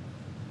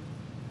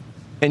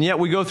 And yet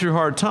we go through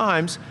hard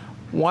times.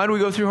 Why do we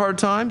go through hard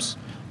times?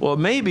 Well, it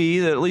may be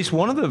that at least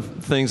one of the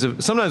things,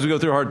 sometimes we go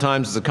through hard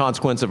times as a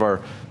consequence of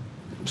our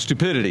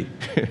stupidity,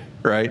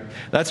 right?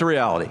 That's a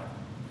reality.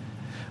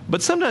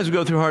 But sometimes we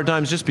go through hard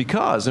times just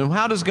because. And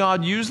how does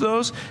God use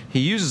those? He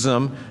uses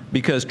them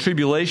because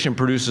tribulation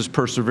produces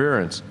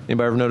perseverance.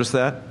 Anybody ever notice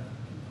that?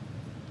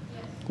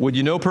 Yes. Would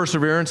you know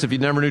perseverance if you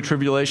never knew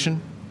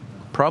tribulation?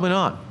 Probably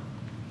not.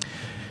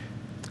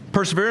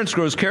 Perseverance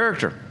grows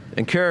character,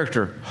 and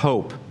character,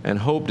 hope. And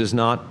hope does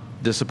not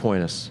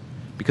disappoint us,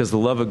 because the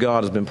love of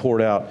God has been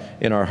poured out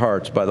in our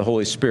hearts by the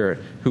Holy Spirit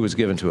who was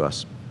given to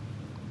us.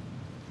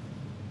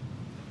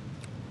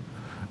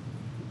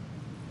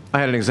 I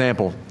had an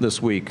example this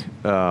week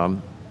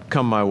come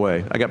my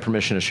way. I got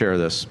permission to share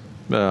this.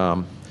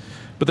 But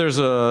there's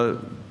a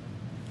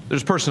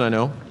person I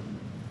know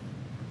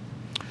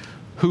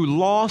who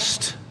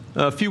lost,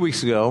 a few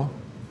weeks ago,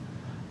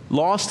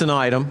 lost an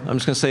item. I'm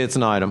just going to say it's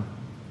an item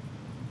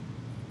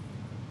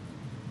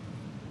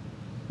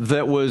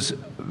that was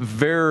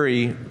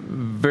very,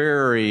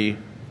 very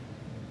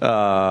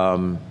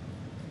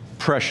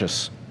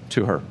precious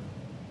to her.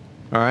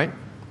 All right?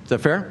 Is that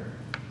fair?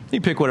 You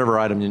pick whatever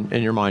item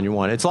in your mind you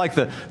want. It's like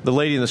the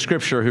lady in the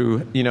scripture who,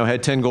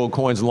 had 10 gold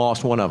coins and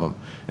lost one of them.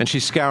 And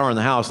she's scouring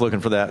the house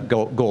looking for that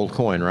gold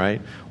coin,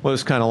 right? Well,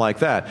 it's kind of like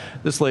that.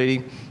 This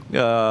lady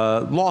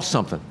lost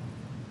something,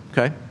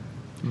 okay?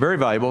 Very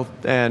valuable,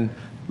 and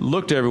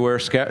looked everywhere,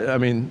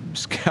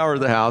 scoured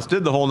the house,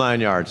 did the whole 9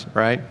 yards,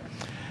 right?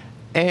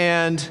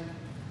 And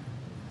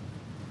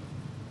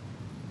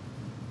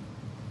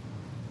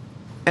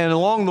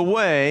along the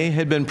way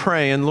had been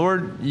praying,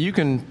 Lord, you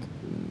can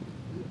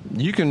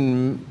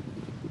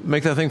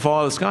make that thing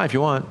fall out of the sky if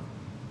you want.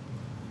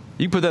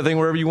 You can put that thing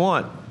wherever you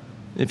want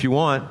if you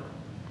want.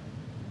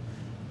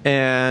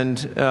 And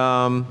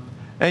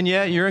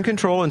yeah, you're in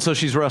control. And so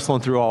she's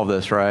wrestling through all of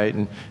this, right?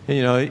 And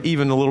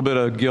even a little bit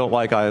of guilt,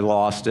 like I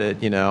lost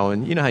it,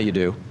 and you know how you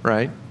do,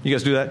 right? You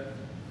guys do that?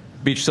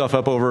 Beat yourself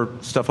up over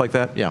stuff like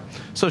that? Yeah.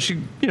 So she,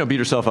 beat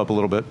herself up a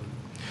little bit.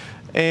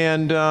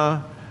 And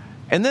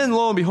then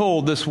lo and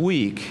behold, this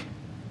week,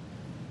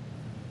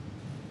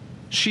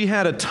 she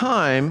had a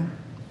time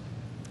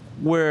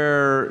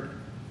where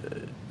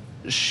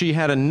she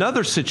had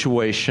another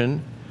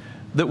situation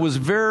that was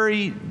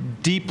very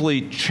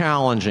deeply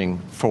challenging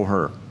for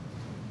her.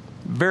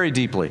 Very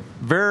deeply.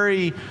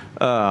 Very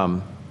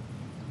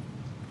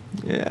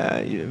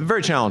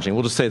challenging.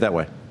 We'll just say it that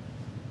way.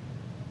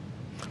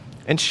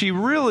 And she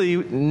really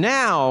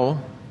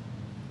now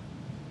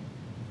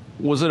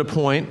was at a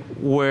point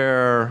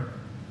where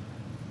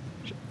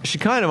she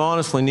kind of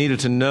honestly needed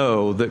to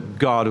know that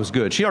God was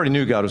good. She already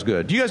knew God was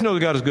good. Do you guys know that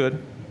God is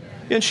good?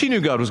 And she knew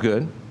God was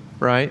good,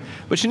 right?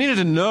 But she needed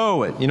to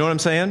know it. You know what I'm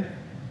saying?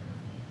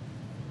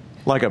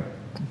 Like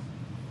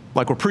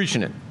we're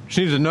preaching it.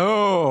 She needed to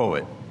know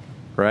it,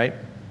 right?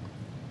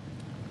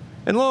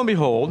 And lo and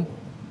behold,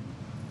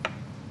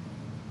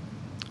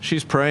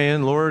 she's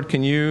praying, Lord,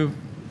 can you,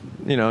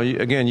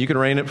 again, you can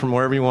rain it from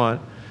wherever you want.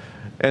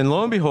 And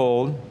lo and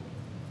behold,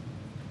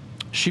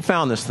 she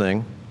found this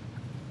thing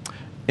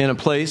in a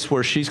place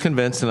where she's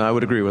convinced, and I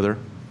would agree with her,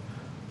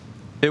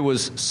 it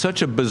was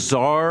such a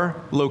bizarre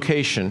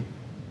location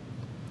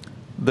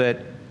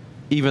that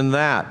even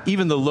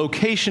the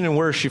location and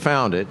where she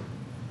found it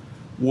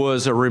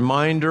was a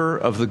reminder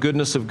of the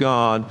goodness of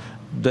God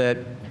that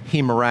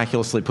He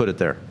miraculously put it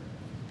there.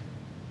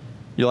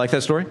 You like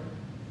that story?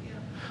 Yeah.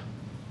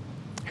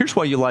 Here's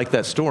why you like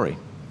that story.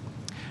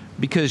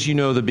 Because you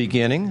know the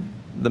beginning,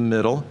 the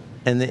middle,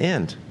 and the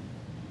end,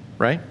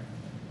 right?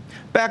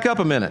 Back up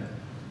a minute.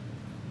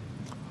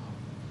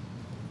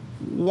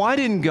 Why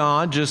didn't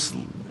God just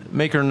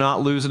make her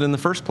not lose it in the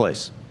first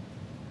place?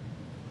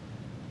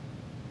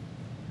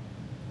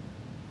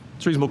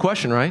 It's a reasonable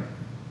question, right?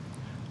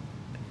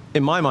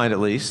 In my mind, at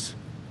least.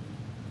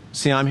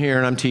 See, I'm here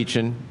and I'm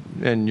teaching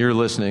and you're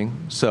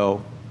listening,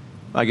 so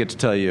I get to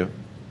tell you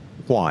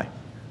why.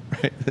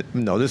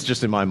 No, this is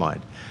just in my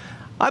mind.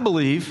 I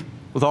believe,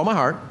 with all my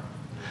heart,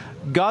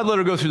 God let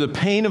her go through the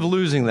pain of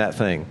losing that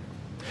thing.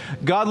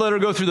 God let her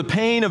go through the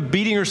pain of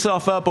beating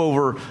herself up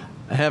over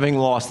having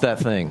lost that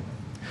thing.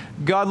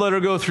 God let her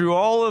go through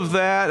all of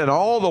that and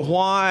all the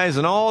whys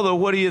and all the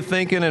what are you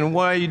thinking and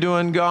why are you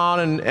doing, God,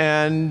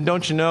 and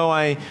don't you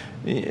know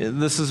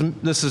this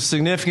is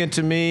significant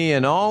to me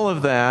and all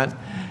of that.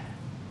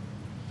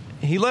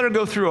 He let her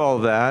go through all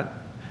of that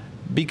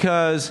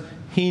because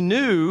he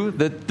knew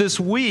that this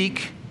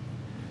week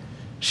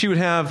she would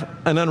have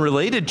an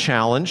unrelated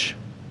challenge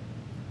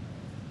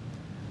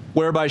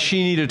whereby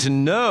she needed to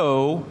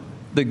know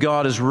that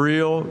God is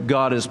real,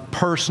 God is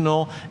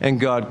personal, and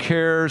God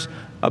cares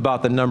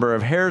about the number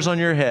of hairs on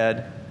your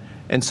head.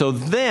 And so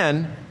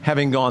then,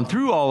 having gone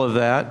through all of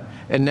that,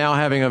 and now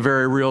having a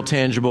very real,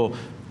 tangible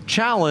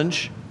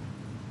challenge,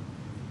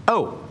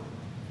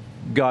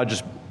 God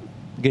just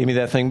gave me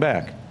that thing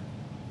back.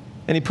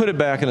 And he put it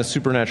back in a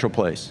supernatural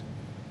place.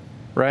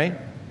 Right?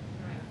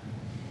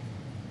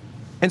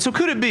 And so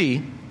could it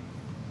be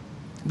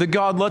that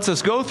God lets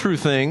us go through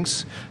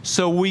things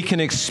so we can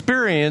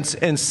experience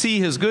and see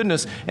his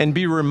goodness and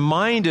be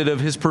reminded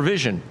of his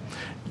provision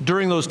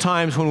during those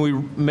times when we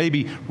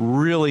maybe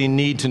really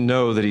need to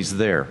know that he's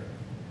there?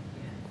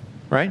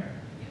 Right?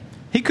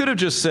 He could have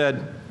just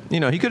said, he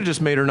could have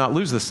just made her not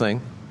lose this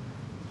thing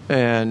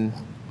and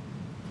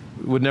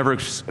would never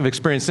have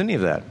experienced any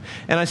of that.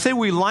 And I say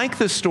we like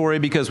this story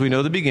because we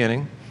know the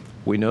beginning,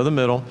 we know the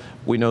middle,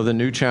 we know the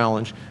new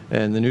challenge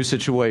and the new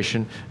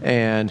situation,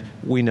 and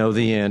we know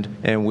the end,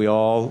 and we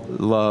all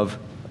love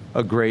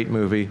a great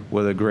movie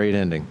with a great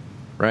ending,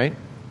 right?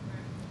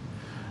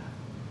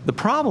 The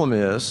problem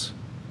is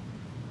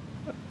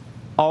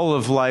all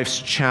of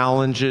life's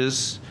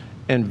challenges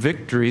and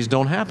victories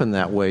don't happen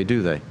that way,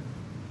 do they?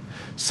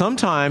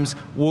 Sometimes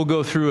we'll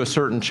go through a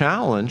certain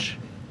challenge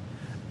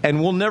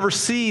and we'll never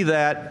see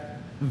that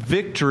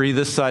victory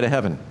this side of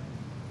heaven.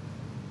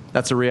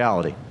 That's a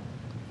reality.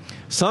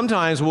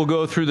 Sometimes we'll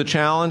go through the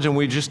challenge and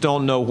we just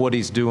don't know what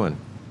he's doing.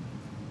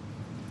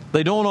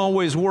 They don't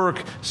always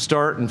work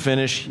start and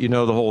finish, the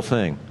whole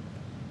thing.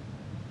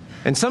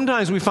 And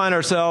sometimes we find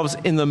ourselves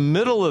in the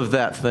middle of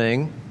that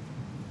thing,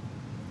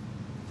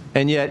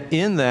 and yet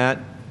in that,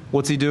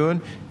 what's he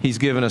doing? He's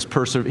giving us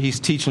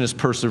he's teaching us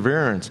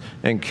perseverance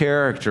and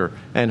character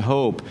and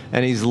hope,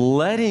 and he's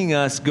letting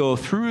us go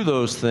through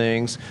those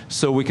things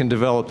so we can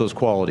develop those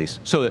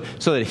qualities, so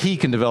that he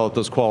can develop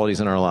those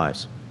qualities in our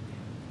lives.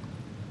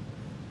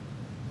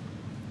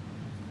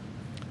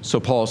 So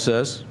Paul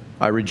says,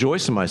 I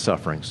rejoice in my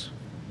sufferings.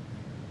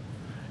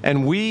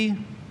 And we,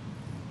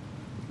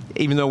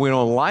 even though we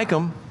don't like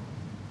them,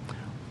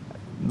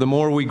 the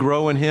more we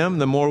grow in him,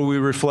 the more we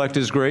reflect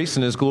his grace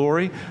and his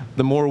glory,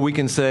 the more we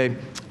can say,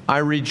 I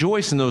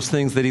rejoice in those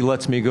things that he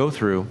lets me go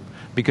through,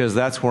 because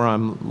that's where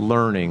I'm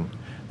learning.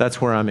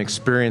 That's where I'm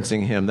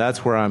experiencing him.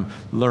 That's where I'm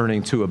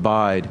learning to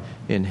abide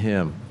in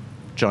him.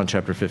 John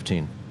chapter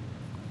 15.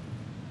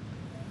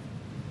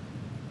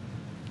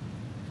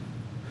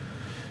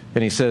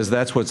 And he says,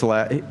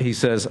 he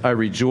says, I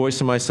rejoice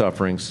in my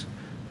sufferings.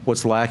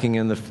 What's lacking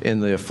in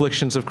the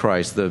afflictions of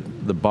Christ, the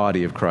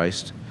body of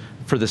Christ,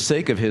 for the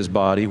sake of his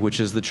body, which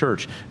is the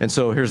church. And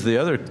so here's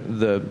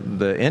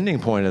the ending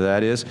point of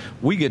that is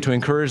we get to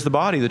encourage the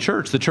body, the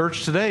church. The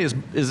church today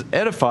is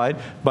edified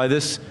by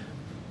this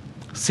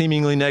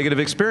seemingly negative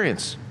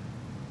experience,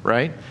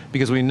 right?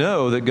 Because we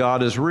know that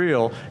God is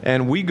real,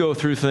 and we go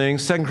through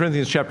things. 2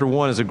 Corinthians chapter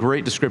 1 is a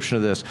great description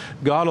of this.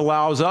 God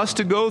allows us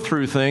to go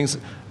through things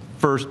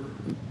for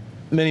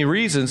many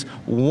reasons,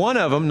 one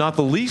of them, not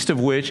the least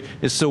of which,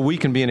 is so we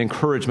can be an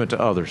encouragement to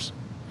others.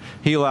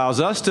 He allows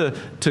us to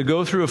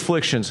go through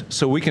afflictions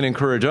so we can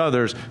encourage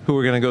others who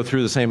are going to go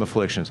through the same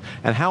afflictions.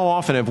 And how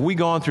often have we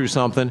gone through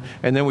something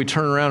and then we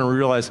turn around and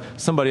realize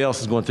somebody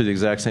else is going through the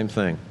exact same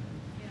thing?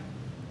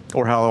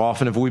 Or how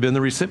often have we been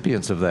the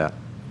recipients of that?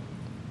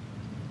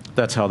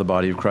 That's how the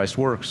body of Christ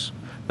works.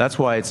 That's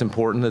why it's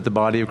important that the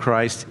body of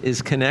Christ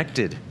is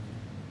connected.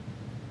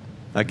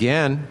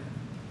 Again,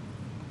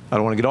 I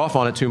don't want to get off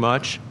on it too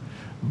much,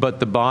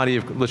 but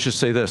let's just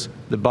say this,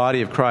 the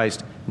body of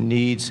Christ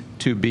needs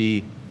to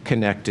be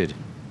connected.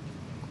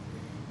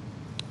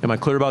 Am I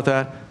clear about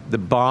that? The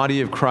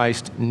body of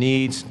Christ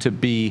needs to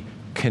be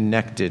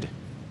connected.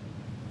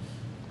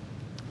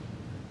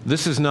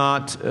 This is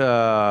not,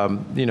 there's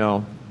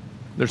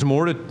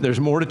more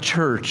to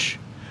church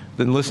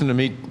than listen to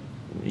me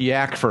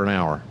yak for an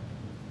hour.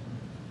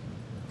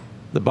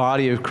 The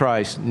body of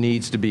Christ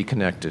needs to be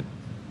connected.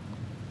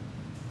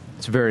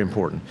 It's very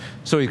important.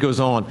 So he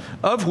goes on,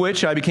 of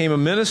which I became a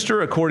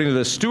minister according to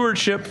the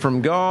stewardship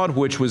from God,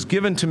 which was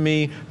given to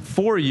me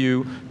for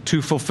you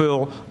to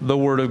fulfill the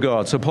word of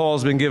God. So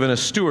Paul's been given a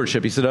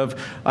stewardship. He said,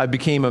 I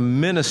became a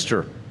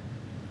minister.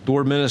 The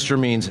word minister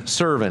means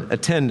servant,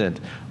 attendant,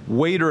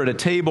 waiter at a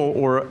table,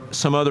 or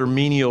some other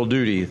menial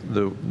duty,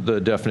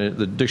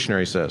 the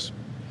dictionary says.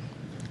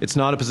 It's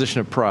not a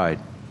position of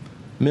pride.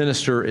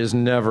 Minister is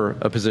never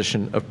a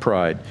position of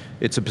pride.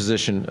 It's a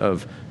position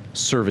of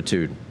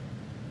servitude.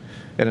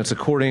 And it's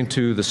according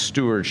to the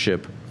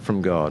stewardship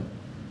from God.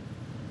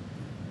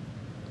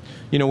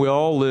 We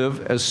all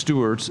live as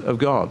stewards of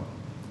God.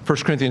 1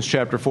 Corinthians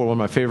chapter 4, one of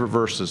my favorite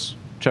verses.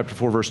 chapter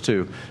 4, verse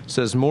 2. It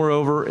says,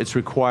 moreover, it's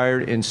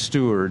required in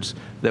stewards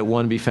that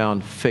one be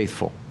found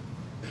faithful.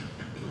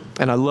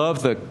 And I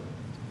love the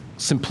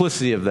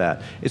simplicity of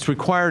that. It's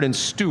required in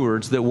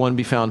stewards that one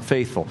be found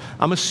faithful.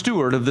 I'm a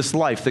steward of this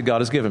life that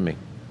God has given me.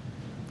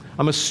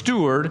 I'm a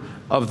steward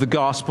of the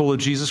gospel of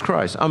Jesus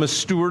Christ. I'm a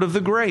steward of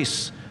the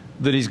grace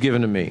that he's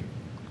given to me.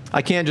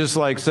 I can't just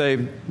like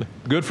say,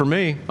 good for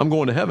me, I'm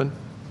going to heaven.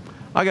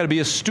 I got to be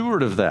a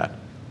steward of that.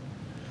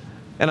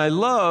 And I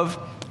love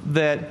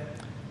that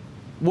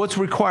what's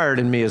required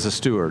in me as a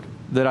steward,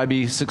 that I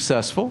be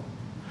successful,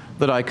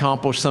 that I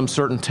accomplish some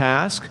certain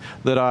task,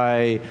 that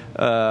I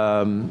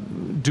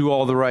do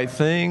all the right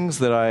things,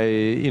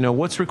 that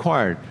what's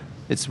required?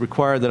 It's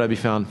required that I be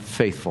found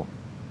faithful.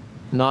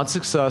 Not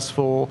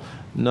successful,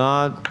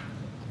 not,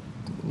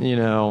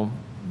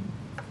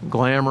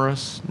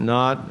 glamorous,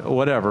 not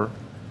whatever,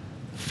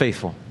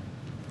 faithful.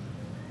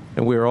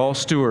 And we are all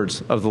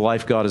stewards of the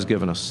life God has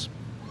given us.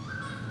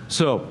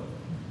 So,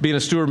 being a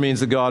steward means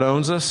that God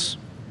owns us,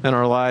 and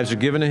our lives are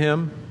given to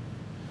him.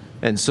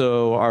 And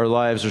so our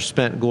lives are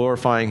spent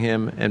glorifying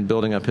him and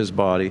building up his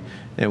body,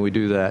 and we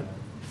do that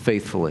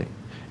faithfully.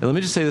 And let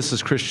me just say this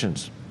as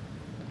Christians.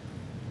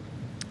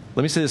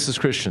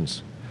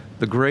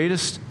 The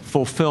greatest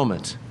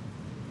fulfillment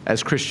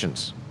as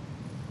Christians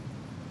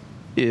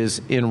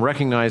is in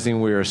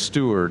recognizing we are a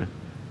steward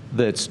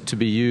that's to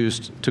be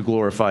used to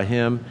glorify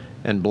him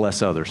and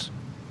bless others.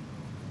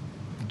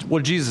 What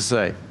did Jesus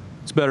say?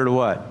 It's better to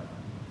what?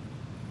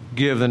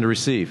 Give than to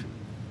receive,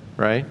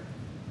 right?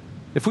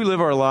 If we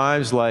live our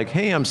lives like,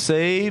 hey, I'm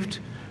saved,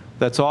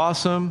 that's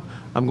awesome,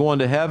 I'm going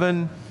to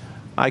heaven,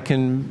 I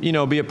can,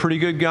 be a pretty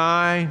good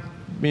guy,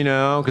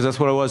 because that's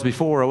what I was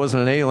before. I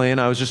wasn't an alien,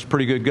 I was just a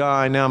pretty good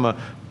guy. Now I'm a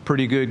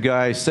pretty good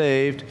guy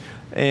saved.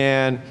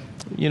 And,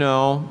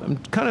 I'm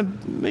kind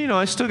of,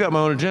 I still got my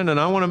own agenda, and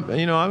I want to,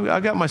 I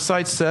got my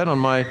sights set on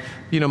my,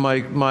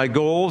 my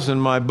goals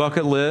and my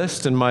bucket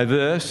list and my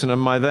this and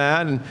my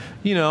that, and,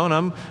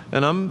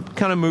 and I'm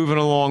kind of moving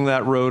along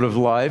that road of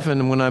life,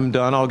 and when I'm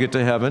done, I'll get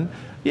to heaven.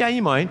 Yeah,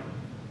 you might.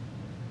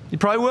 You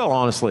probably will,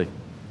 honestly.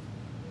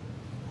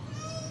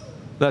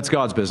 That's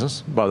God's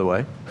business, by the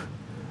way.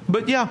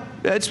 But yeah,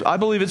 I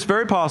believe it's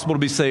very possible to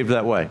be saved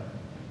that way.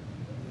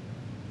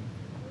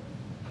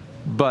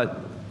 But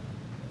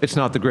it's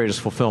not the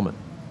greatest fulfillment.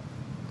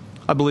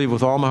 I believe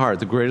with all my heart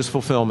the greatest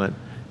fulfillment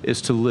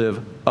is to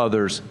live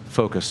others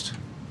focused,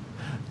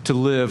 to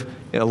live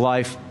a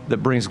life that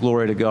brings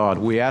glory to God.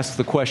 We ask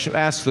the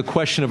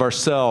question of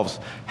ourselves,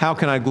 how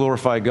can I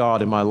glorify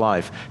God in my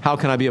life? How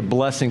can I be a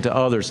blessing to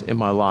others in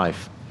my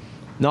life?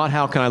 Not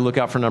how can I look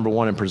out for number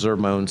one and preserve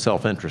my own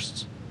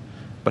self-interests,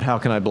 but how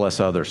can I bless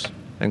others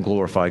and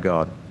glorify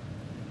God?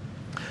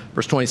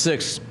 Verse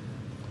 26,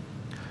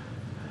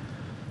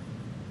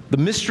 the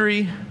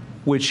mystery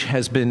which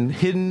has been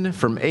hidden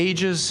from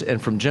ages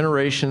and from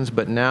generations,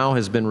 but now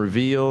has been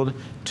revealed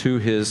to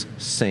his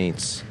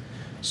saints.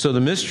 So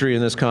the mystery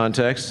in this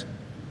context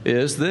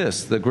is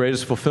this. The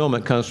greatest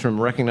fulfillment comes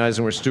from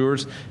recognizing we're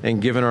stewards and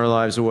giving our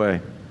lives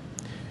away.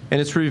 And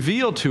it's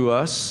revealed to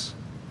us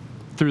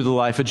through the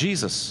life of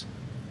Jesus,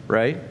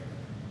 right?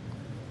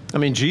 I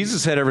mean,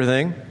 Jesus had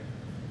everything.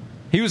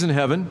 He was in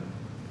heaven.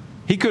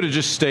 He could have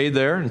just stayed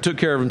there and took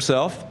care of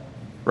himself,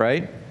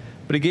 right?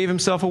 But he gave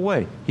himself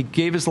away. He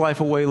gave his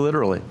life away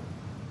literally.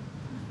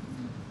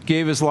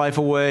 Gave his life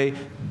away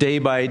day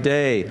by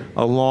day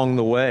along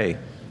the way.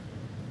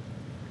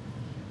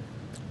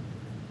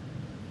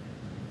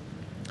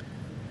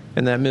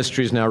 And that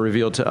mystery is now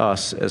revealed to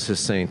us as his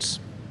saints.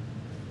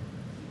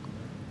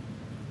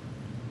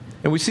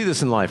 And we see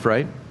this in life,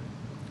 right?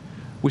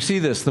 We see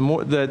this, the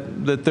more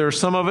that there are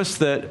some of us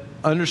that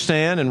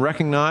understand and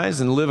recognize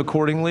and live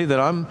accordingly,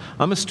 that I'm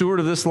a steward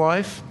of this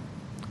life,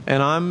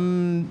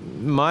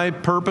 and my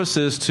purpose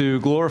is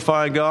to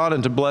glorify God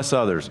and to bless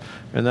others.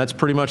 And that's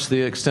pretty much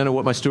the extent of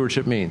what my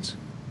stewardship means.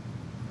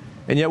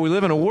 And yet we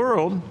live in a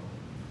world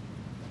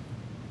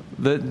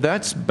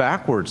that's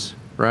backwards,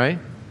 right?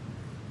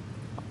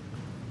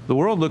 The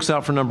world looks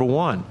out for number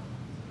one.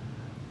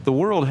 The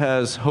world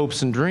has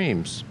hopes and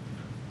dreams.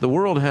 The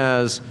world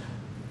has,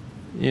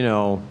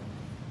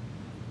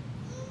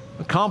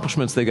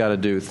 accomplishments they got to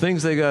do,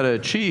 things they got to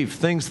achieve,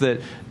 things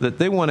that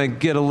they want to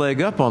get a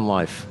leg up on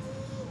life.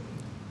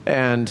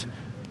 And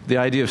the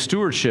idea of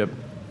stewardship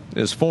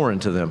is foreign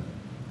to them.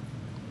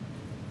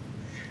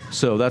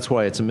 So that's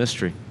why it's a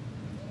mystery.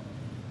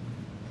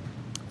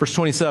 Verse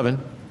 27,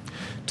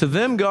 to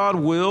them God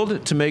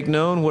willed to make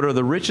known what are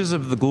the riches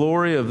of the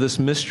glory of this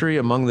mystery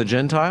among the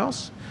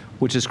Gentiles,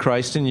 which is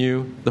Christ in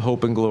you, the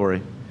hope and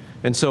glory.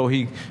 And so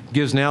he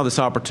gives now this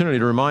opportunity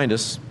to remind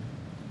us,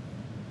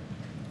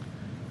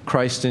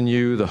 Christ in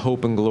you, the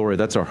hope and glory.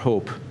 That's our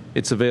hope.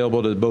 It's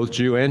available to both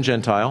Jew and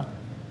Gentile.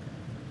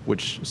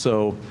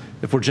 So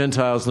if we're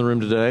Gentiles in the room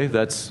today,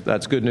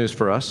 that's good news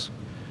for us.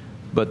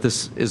 But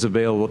this is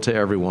available to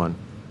everyone.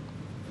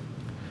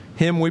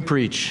 Him we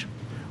preach,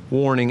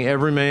 warning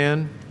every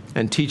man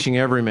and teaching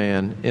every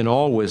man in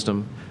all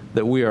wisdom,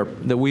 that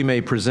we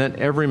may present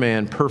every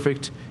man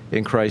perfect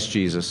in Christ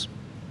Jesus.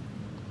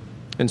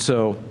 And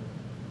so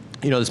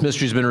this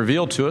mystery has been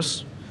revealed to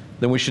us,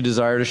 then we should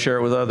desire to share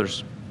it with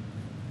others.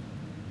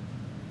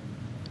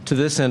 To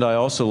this end I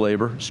also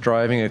labor,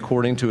 striving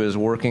according to his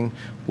working,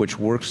 which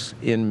works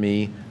in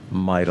me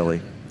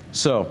mightily.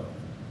 So,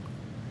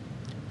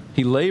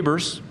 he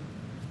labors.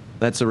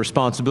 That's a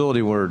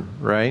responsibility word,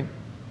 right?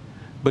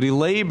 But he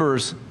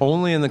labors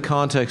only in the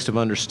context of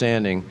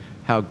understanding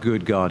how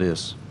good God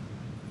is.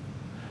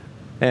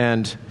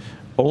 And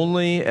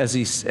only as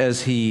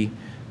he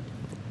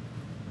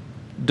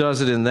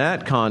does it in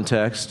that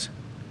context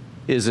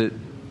is it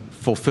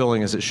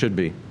fulfilling as it should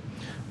be.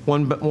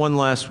 One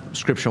last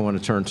scripture I want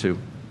to turn to.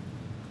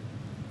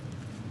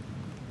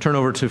 Turn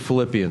over to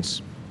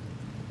Philippians,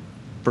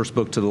 first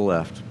book to the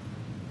left.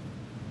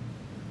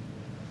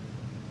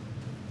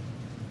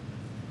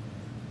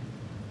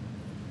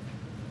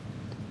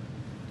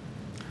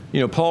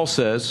 Paul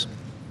says,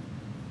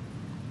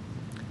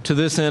 to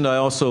this end I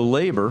also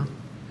labor,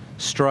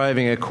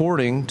 striving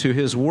according to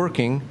his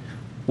working,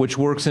 which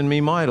works in me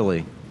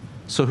mightily.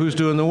 So who's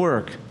doing the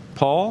work?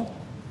 Paul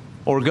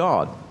or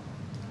God?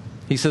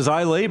 He says,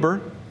 I labor.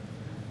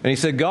 And he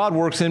said, God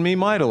works in me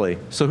mightily.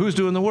 So who's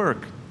doing the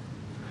work?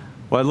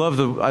 Well,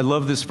 I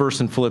love this verse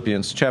in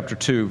Philippians chapter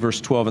 2,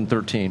 verse 12 and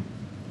 13.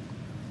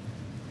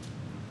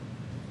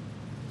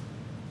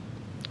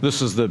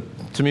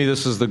 To me,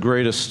 this is the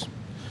greatest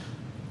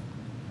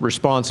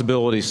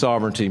responsibility,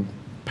 sovereignty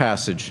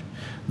passage.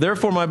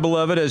 Therefore, my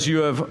beloved, as you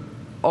have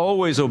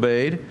always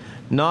obeyed,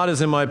 not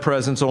as in my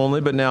presence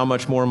only, but now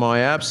much more in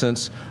my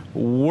absence,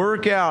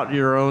 work out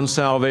your own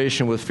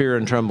salvation with fear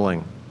and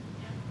trembling.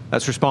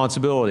 That's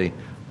responsibility.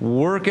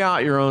 Work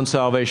out your own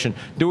salvation.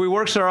 Do we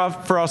work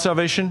for our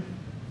salvation?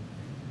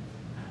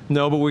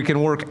 No, but we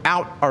can work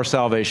out our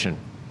salvation.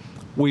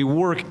 We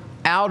work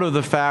out of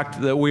the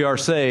fact that we are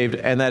saved,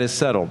 and that is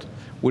settled.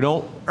 We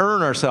don't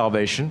earn our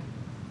salvation,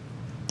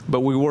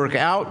 but we work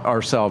out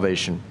our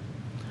salvation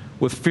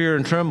with fear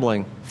and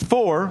trembling.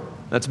 For,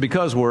 that's a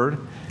because word,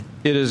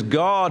 it is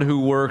God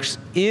who works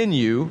in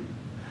you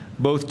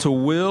both to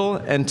will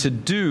and to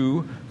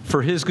do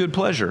for his good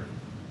pleasure.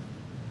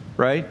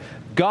 Right?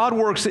 God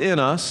works in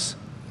us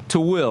to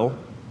will,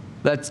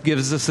 that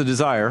gives us the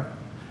desire,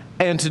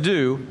 and to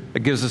do,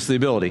 it gives us the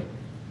ability.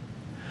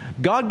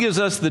 God gives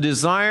us the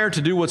desire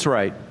to do what's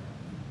right.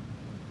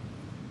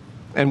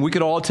 And we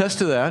could all attest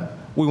to that.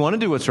 We want to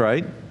do what's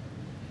right.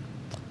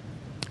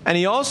 And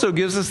he also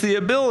gives us the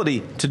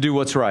ability to do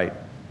what's right.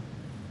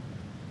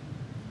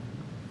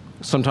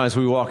 Sometimes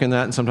we walk in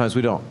that and sometimes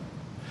we don't.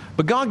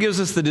 But God gives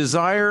us the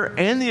desire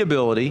and the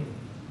ability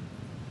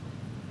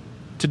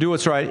to do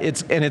what's right.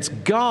 It's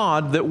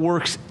God that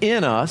works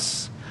in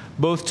us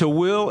both to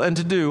will and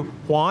to do.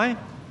 Why?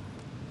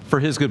 For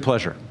his good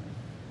pleasure.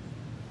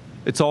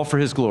 It's all for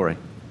his glory.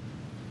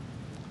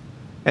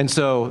 And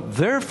so,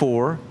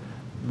 therefore,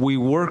 we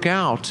work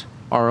out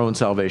our own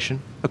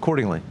salvation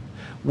accordingly.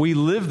 We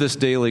live this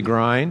daily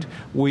grind.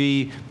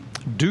 We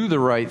do the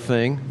right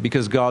thing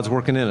because God's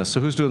working in us. So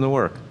who's doing the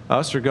work?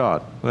 Us or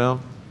God?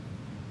 Well,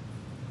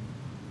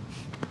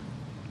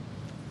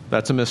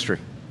 that's a mystery,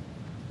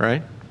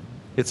 right?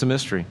 It's a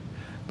mystery.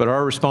 But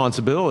our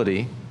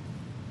responsibility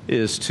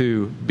is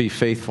to be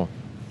faithful.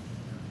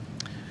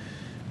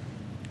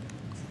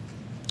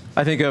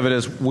 I think of it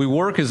as we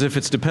work as if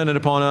it's dependent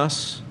upon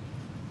us.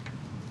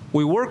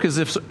 We work as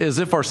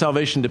if our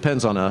salvation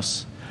depends on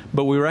us,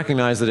 but we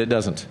recognize that it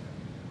doesn't. Does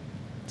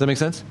that make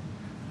sense?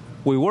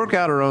 We work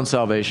out our own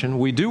salvation.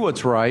 We do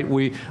what's right.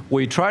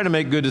 We try to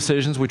make good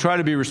decisions. We try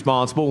to be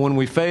responsible. When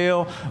we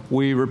fail,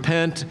 we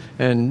repent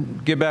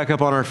and get back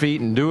up on our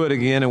feet and do it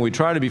again. And we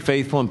try to be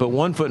faithful and put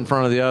one foot in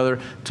front of the other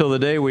till the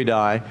day we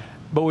die.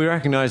 But we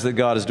recognize that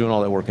God is doing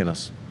all that work in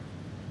us.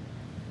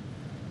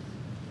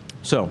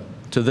 So,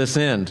 to this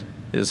end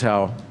is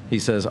how he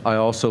says, I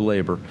also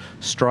labor,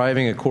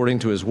 striving according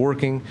to his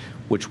working,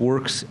 which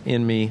works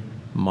in me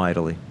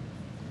mightily.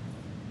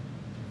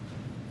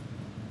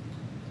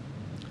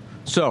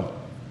 So,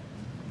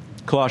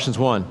 Colossians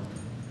 1.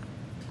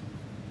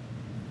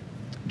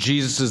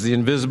 Jesus is the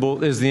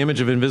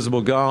image of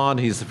invisible God.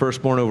 He's the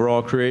firstborn over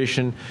all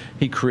creation.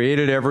 He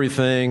created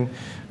everything,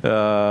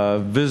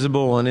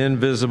 visible and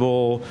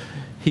invisible.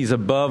 He's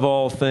above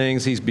all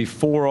things. He's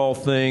before all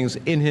things.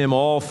 In him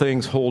all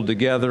things hold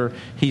together.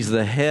 He's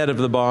the head of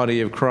the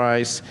body of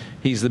Christ.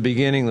 He's the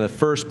beginning, the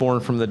firstborn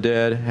from the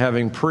dead,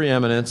 having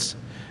preeminence.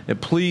 It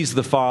pleased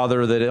the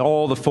Father that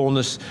all the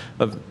fullness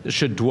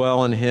should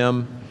dwell in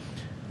him,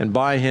 and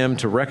by him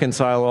to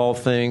reconcile all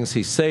things.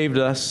 He saved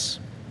us.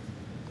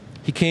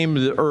 He came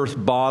to the earth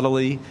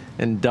bodily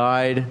and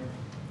died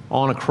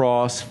on a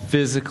cross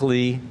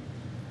physically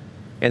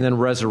and then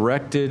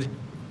resurrected.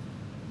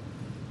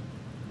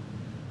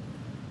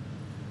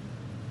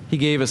 He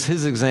gave us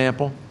his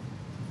example.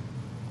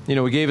 He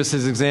gave us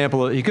his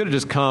example. He could have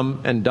just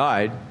come and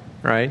died,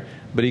 right?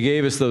 But he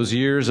gave us those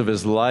years of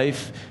his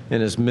life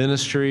and his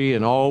ministry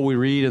and all we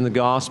read in the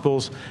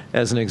Gospels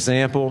as an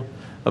example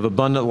of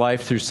abundant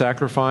life through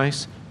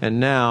sacrifice.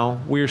 And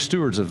now we are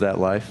stewards of that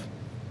life.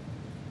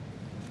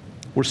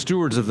 We're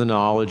stewards of the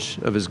knowledge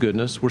of His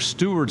goodness. We're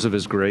stewards of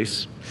His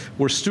grace.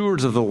 We're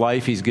stewards of the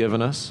life He's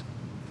given us.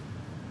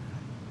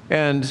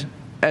 And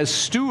as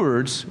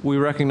stewards, we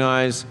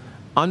recognize,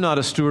 I'm not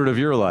a steward of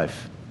your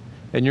life,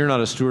 and you're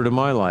not a steward of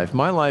my life.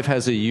 My life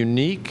has a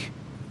unique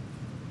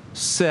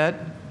set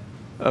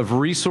of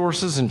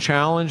resources and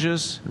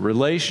challenges,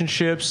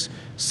 relationships,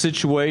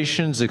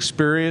 situations,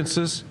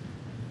 experiences,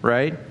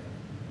 right?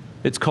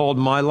 It's called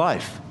my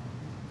life.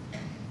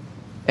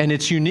 And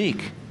it's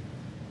unique.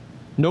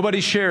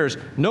 Nobody shares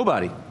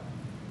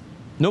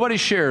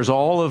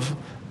all of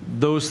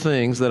those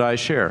things that I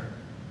share.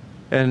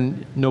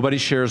 And nobody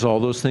shares all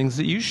those things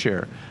that you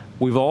share.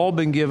 We've all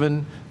been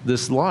given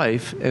this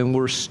life, and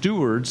we're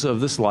stewards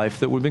of this life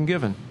that we've been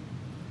given.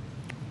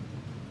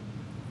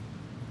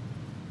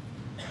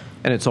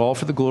 And it's all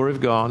for the glory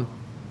of God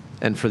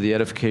and for the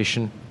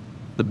edification,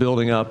 the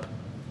building up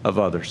of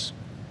others.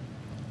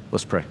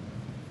 Let's pray.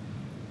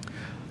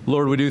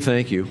 Lord, we do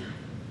thank you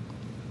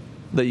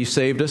that you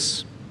saved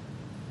us.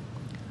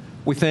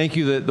 We thank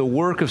you that the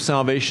work of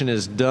salvation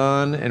is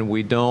done and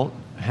we don't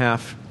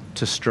have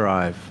to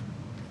strive.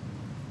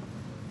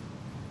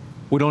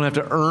 We don't have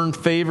to earn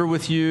favor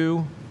with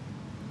you.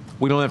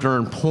 We don't have to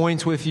earn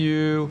points with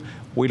you.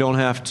 We don't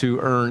have to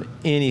earn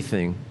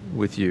anything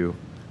with you.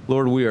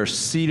 Lord, we are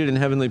seated in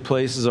heavenly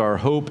places. Our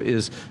hope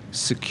is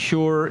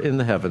secure in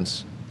the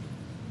heavens.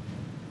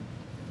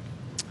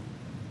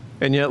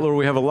 And yet, Lord,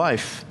 we have a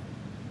life.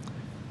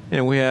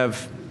 And we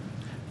have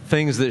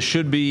things that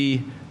should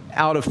be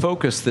out of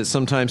focus that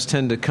sometimes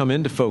tend to come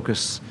into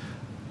focus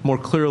more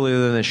clearly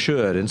than they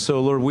should. And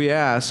so, Lord, we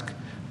ask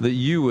that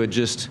you would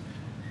just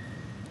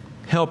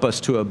help us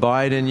to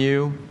abide in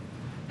you.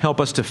 Help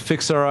us to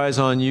fix our eyes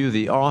on you,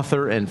 the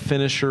author and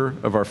finisher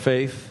of our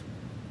faith.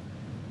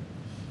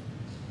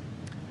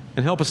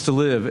 And help us to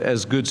live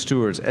as good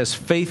stewards, as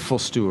faithful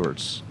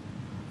stewards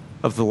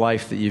of the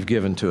life that you've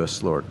given to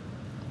us, Lord.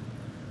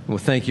 And we'll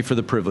thank you for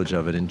the privilege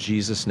of it. In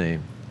Jesus'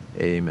 name,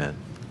 amen.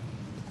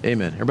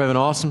 Amen. Everybody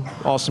have an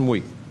awesome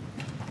week.